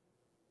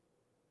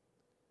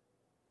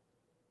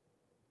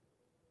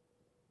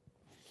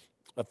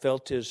 I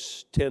felt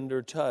His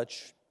tender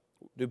touch.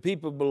 Do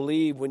people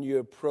believe when you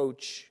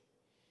approach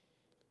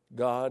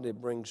God,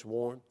 it brings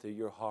warmth to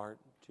your heart,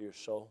 to your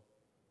soul?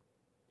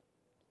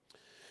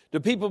 Do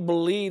people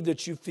believe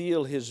that you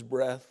feel His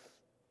breath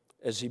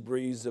as He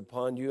breathes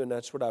upon you? And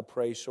that's what I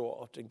pray so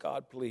often.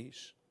 God,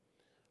 please,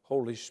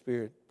 Holy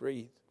Spirit,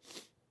 breathe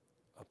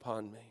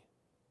upon me.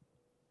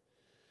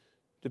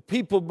 Do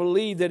people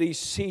believe that He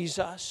sees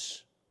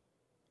us?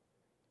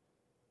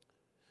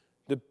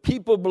 Do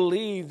people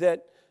believe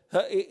that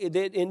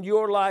that in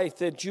your life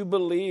that you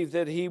believe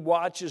that He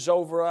watches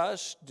over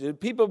us? Do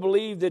people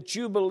believe that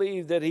you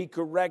believe that He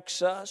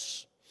corrects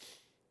us,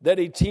 that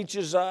He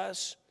teaches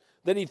us,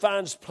 that He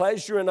finds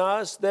pleasure in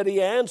us, that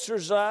He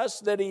answers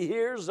us, that He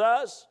hears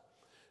us?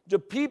 Do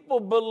people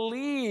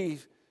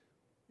believe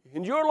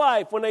in your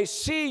life when they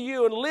see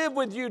you and live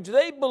with you, do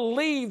they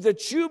believe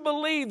that you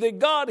believe that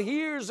God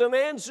hears and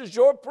answers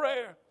your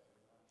prayer?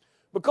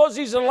 Because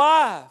He's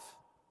alive.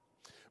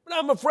 But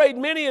I'm afraid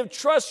many have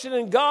trusted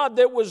in God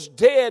that was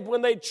dead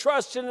when they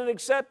trusted and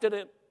accepted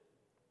Him.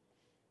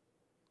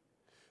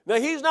 Now,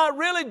 He's not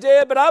really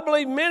dead, but I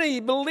believe many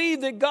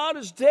believe that God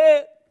is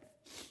dead.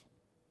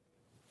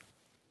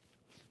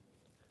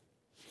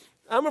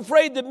 I'm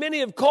afraid that many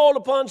have called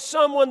upon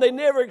someone they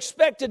never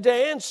expected to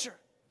answer,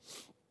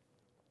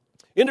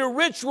 into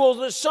rituals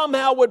that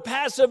somehow would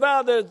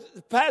pacify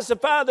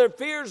their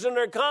fears and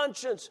their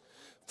conscience.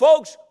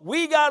 Folks,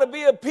 we got to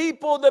be a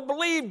people that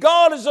believe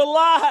God is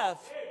alive.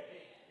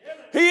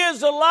 He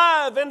is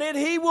alive, and that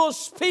He will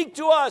speak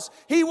to us.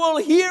 He will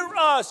hear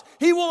us.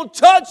 He will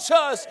touch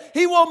us.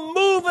 He will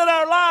move in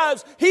our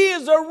lives. He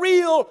is a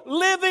real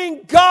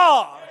living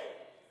God.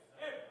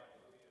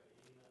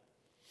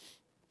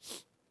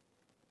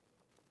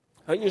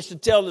 I used to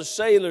tell the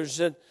sailors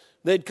that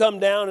they'd come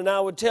down, and I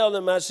would tell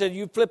them, I said,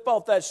 you flip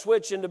off that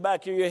switch in the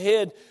back of your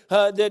head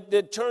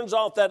that turns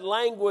off that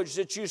language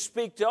that you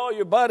speak to all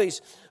your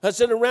buddies. I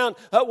said,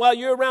 while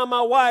you're around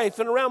my wife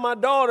and around my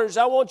daughters,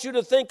 I want you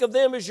to think of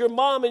them as your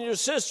mom and your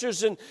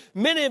sisters. And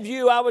many of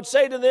you, I would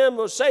say to them,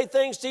 will say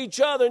things to each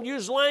other and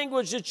use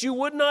language that you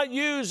would not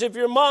use if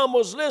your mom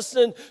was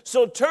listening.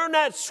 So turn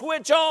that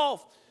switch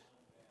off.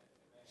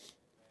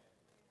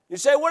 You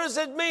say, what does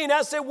it mean?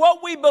 I said,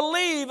 what we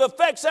believe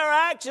affects our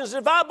actions.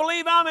 If I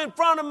believe I'm in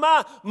front of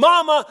my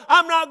mama,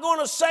 I'm not going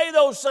to say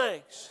those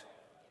things.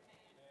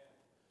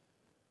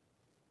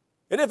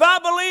 And if I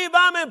believe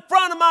I'm in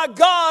front of my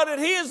God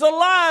and He is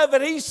alive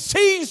and He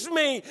sees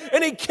me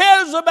and He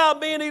cares about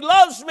me and He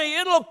loves me,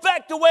 it'll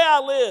affect the way I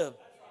live.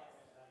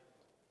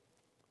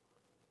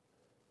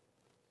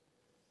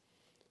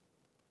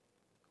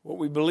 What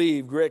we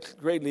believe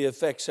greatly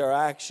affects our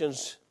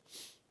actions.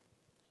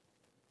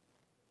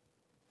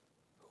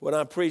 When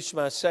I preached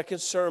my second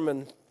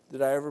sermon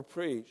that I ever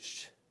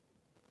preached,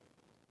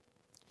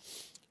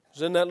 it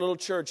was in that little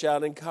church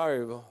out in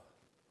Collierville.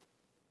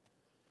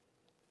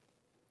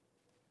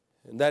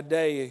 And that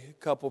day, a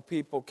couple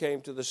people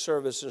came to the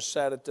service and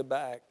sat at the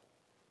back.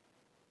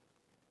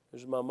 It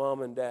was my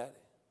mom and daddy.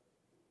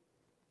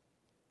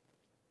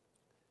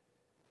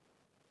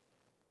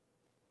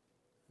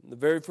 And the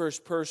very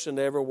first person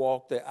to ever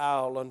walk the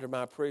aisle under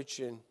my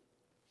preaching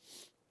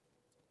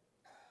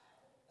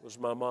was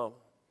my mom.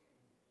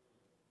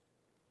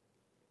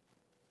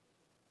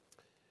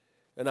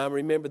 And I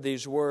remember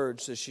these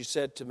words that she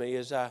said to me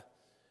as I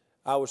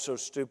was so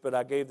stupid.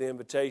 I gave the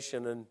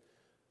invitation, and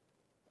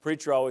the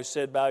preacher always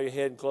said, bow your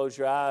head and close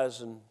your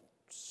eyes. And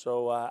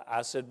so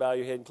I said, bow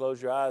your head and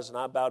close your eyes. And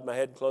I bowed my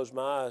head and closed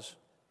my eyes.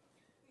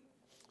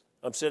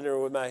 I'm sitting there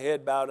with my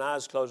head bowed and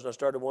eyes closed, and I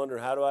started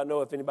wondering, how do I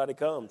know if anybody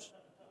comes?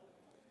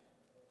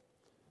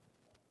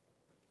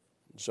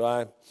 So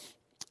I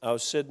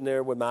was sitting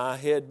there with my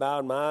head bowed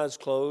and my eyes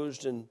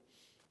closed, and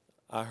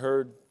I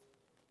heard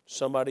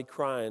somebody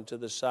crying to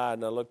the side,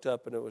 and I looked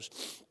up, and it was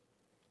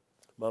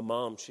my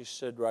mom. She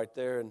stood right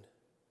there, and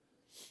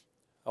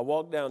I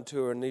walked down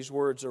to her, and these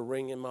words are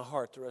ringing in my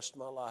heart the rest of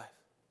my life.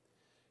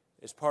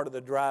 It's part of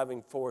the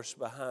driving force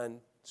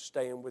behind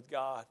staying with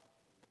God.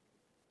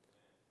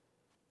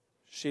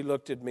 She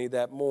looked at me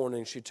that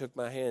morning. She took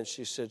my hand.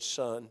 She said,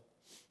 son,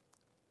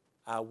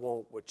 I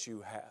want what you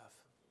have.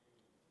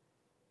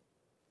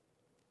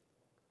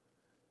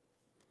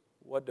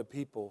 What do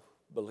people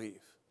believe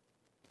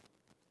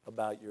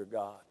about your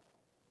God?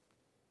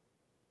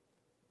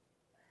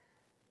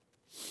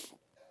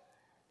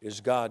 Is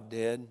God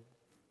dead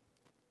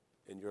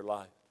in your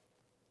life?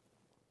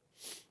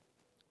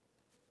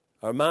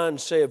 Our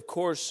minds say, of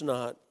course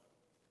not.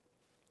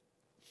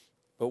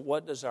 But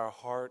what does our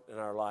heart and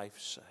our life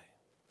say?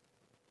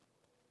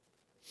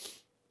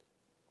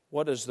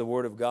 What does the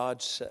Word of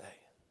God say?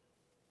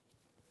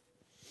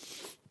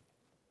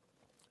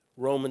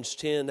 Romans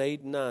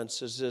 10:8-9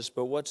 says this,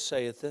 but what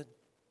saith it?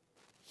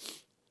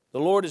 The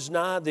Lord is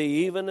nigh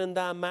thee, even in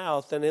thy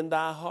mouth and in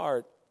thy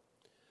heart.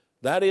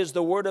 That is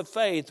the word of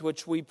faith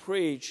which we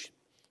preach,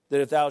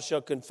 that if thou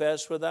shalt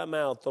confess with thy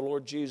mouth the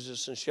Lord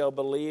Jesus, and shalt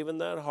believe in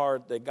thine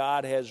heart that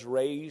God has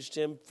raised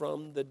him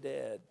from the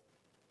dead.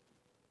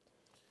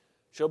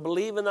 Shall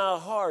believe in thy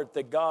heart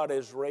that God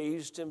has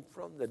raised him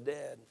from the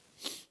dead,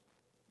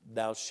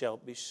 thou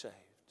shalt be saved.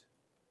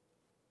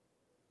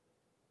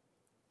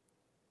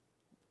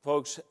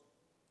 Folks,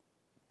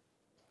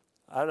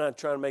 I'm not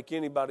trying to make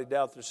anybody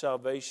doubt their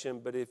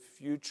salvation, but if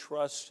you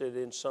trusted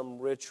in some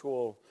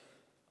ritual,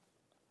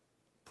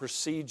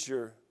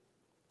 procedure,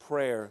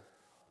 prayer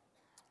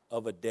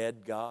of a dead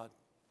God,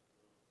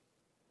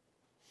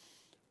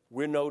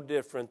 we're no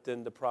different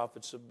than the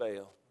prophets of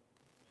Baal.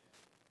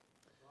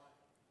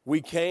 We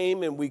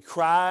came and we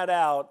cried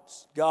out,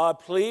 God,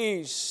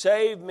 please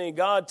save me.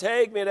 God,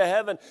 take me to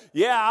heaven.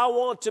 Yeah, I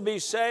want to be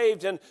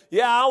saved. And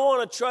yeah, I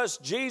want to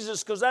trust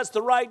Jesus because that's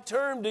the right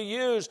term to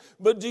use.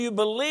 But do you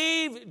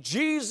believe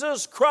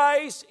Jesus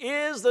Christ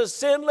is the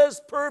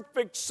sinless,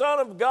 perfect Son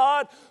of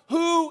God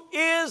who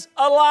is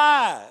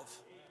alive?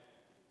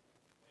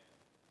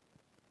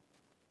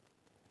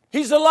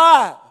 He's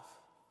alive.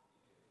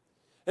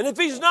 And if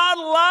He's not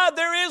alive,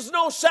 there is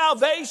no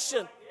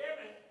salvation.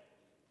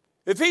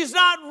 If He's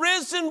not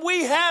risen,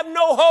 we have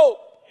no hope.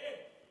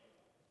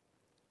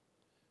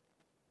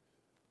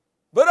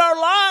 But our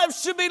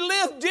lives should be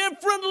lived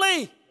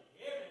differently.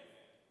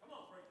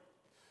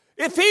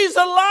 If He's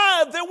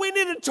alive, then we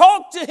need to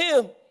talk to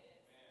Him.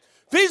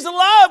 If He's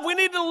alive, we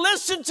need to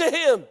listen to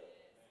Him.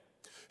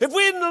 If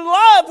we're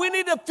alive, we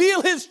need to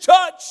feel His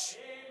touch.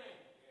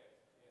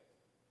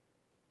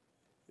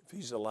 If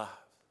He's alive,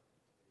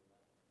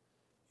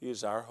 He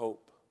is our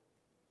hope.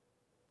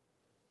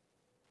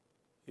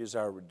 He is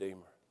our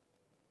Redeemer.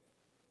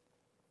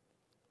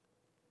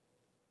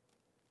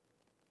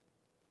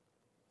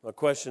 My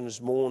question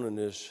this morning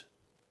is,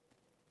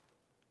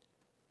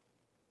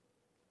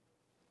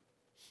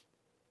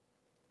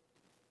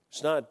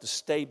 it's not the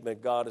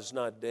statement, God is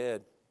not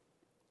dead.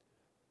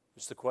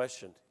 It's the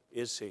question,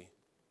 is He?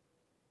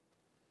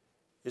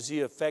 Is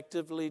He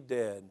effectively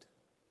dead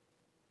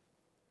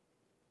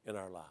in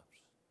our lives?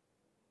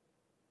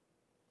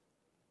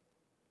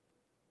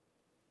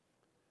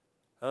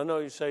 I know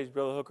you say,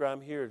 Brother Hooker, I'm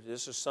here.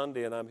 This is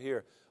Sunday and I'm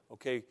here.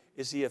 Okay,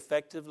 is He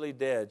effectively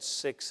dead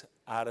 6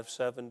 out of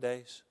 7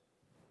 days?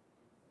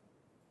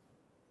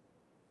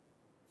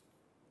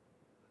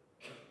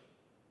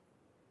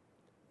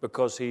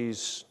 Because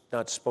He's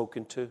not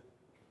spoken to?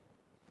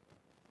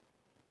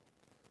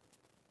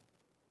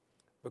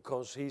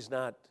 Because He's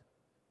not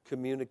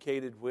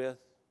communicated with?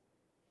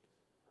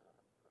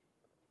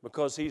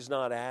 Because He's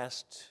not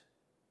asked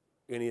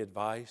any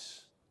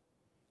advice,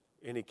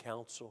 any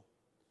counsel,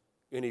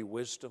 any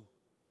wisdom?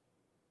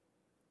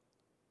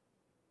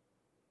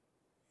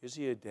 Is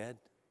He dead?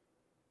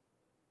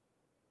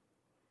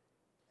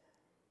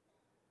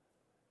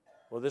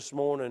 Well, this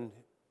morning,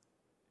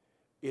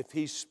 if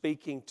He's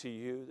speaking to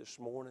you this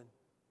morning,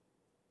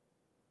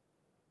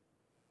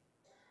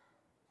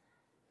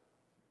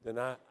 then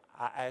I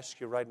ask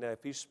you right now,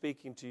 if He's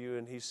speaking to you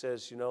and He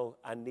says,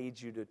 I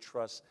need you to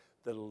trust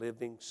the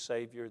living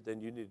Savior, then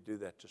you need to do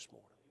that this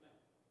morning.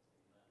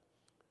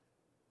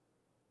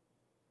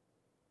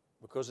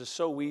 Because it's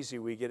so easy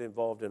we get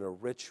involved in a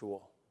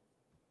ritual.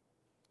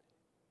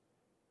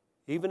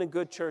 Even in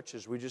good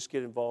churches, we just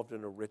get involved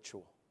in a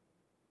ritual.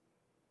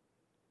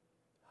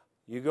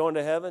 You going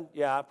to heaven?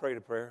 Yeah, I prayed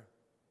a prayer.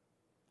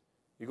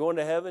 You going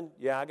to heaven?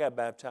 Yeah, I got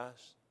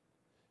baptized.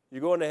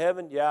 You going to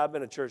heaven? Yeah, I've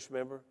been a church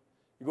member.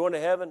 You going to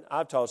heaven?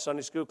 I've taught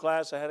Sunday school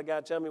class. I had a guy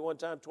tell me one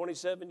time,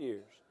 27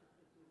 years.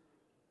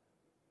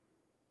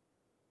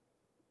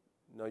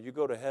 No, you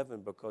go to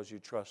heaven because you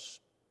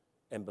trust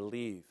and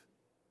believe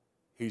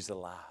He's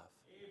alive.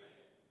 Amen.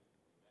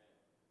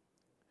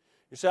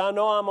 You say, I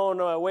know I'm on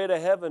my way to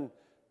heaven,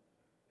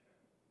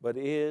 but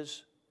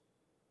is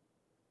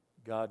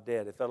God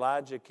dead? If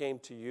Elijah came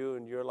to you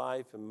in your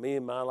life and me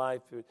in my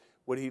life,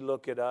 would he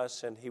look at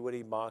us and would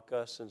he mock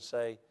us and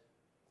say,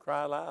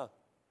 cry aloud?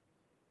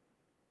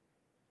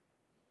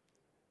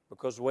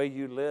 Because the way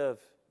you live,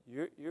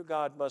 your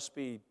God must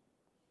be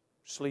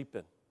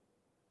sleeping.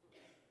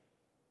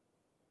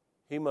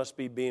 He must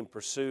be being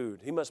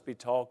pursued. He must be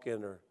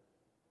talking or...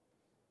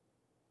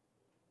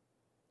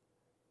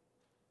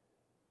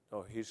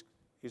 No, He's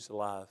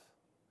alive.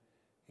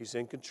 He's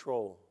in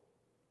control.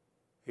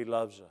 He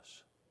loves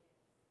us.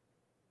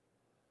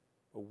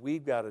 But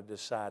we've got to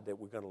decide that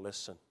we're going to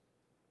listen.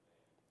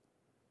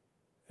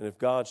 And if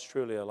God's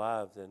truly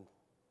alive, then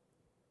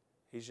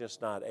He's just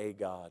not a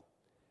God.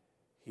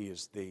 He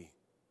is the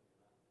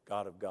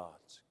God of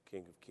gods,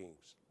 King of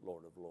kings,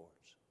 Lord of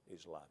lords.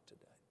 He's alive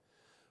today.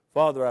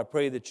 Father, I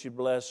pray that you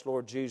bless,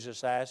 Lord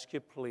Jesus. I ask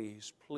you, please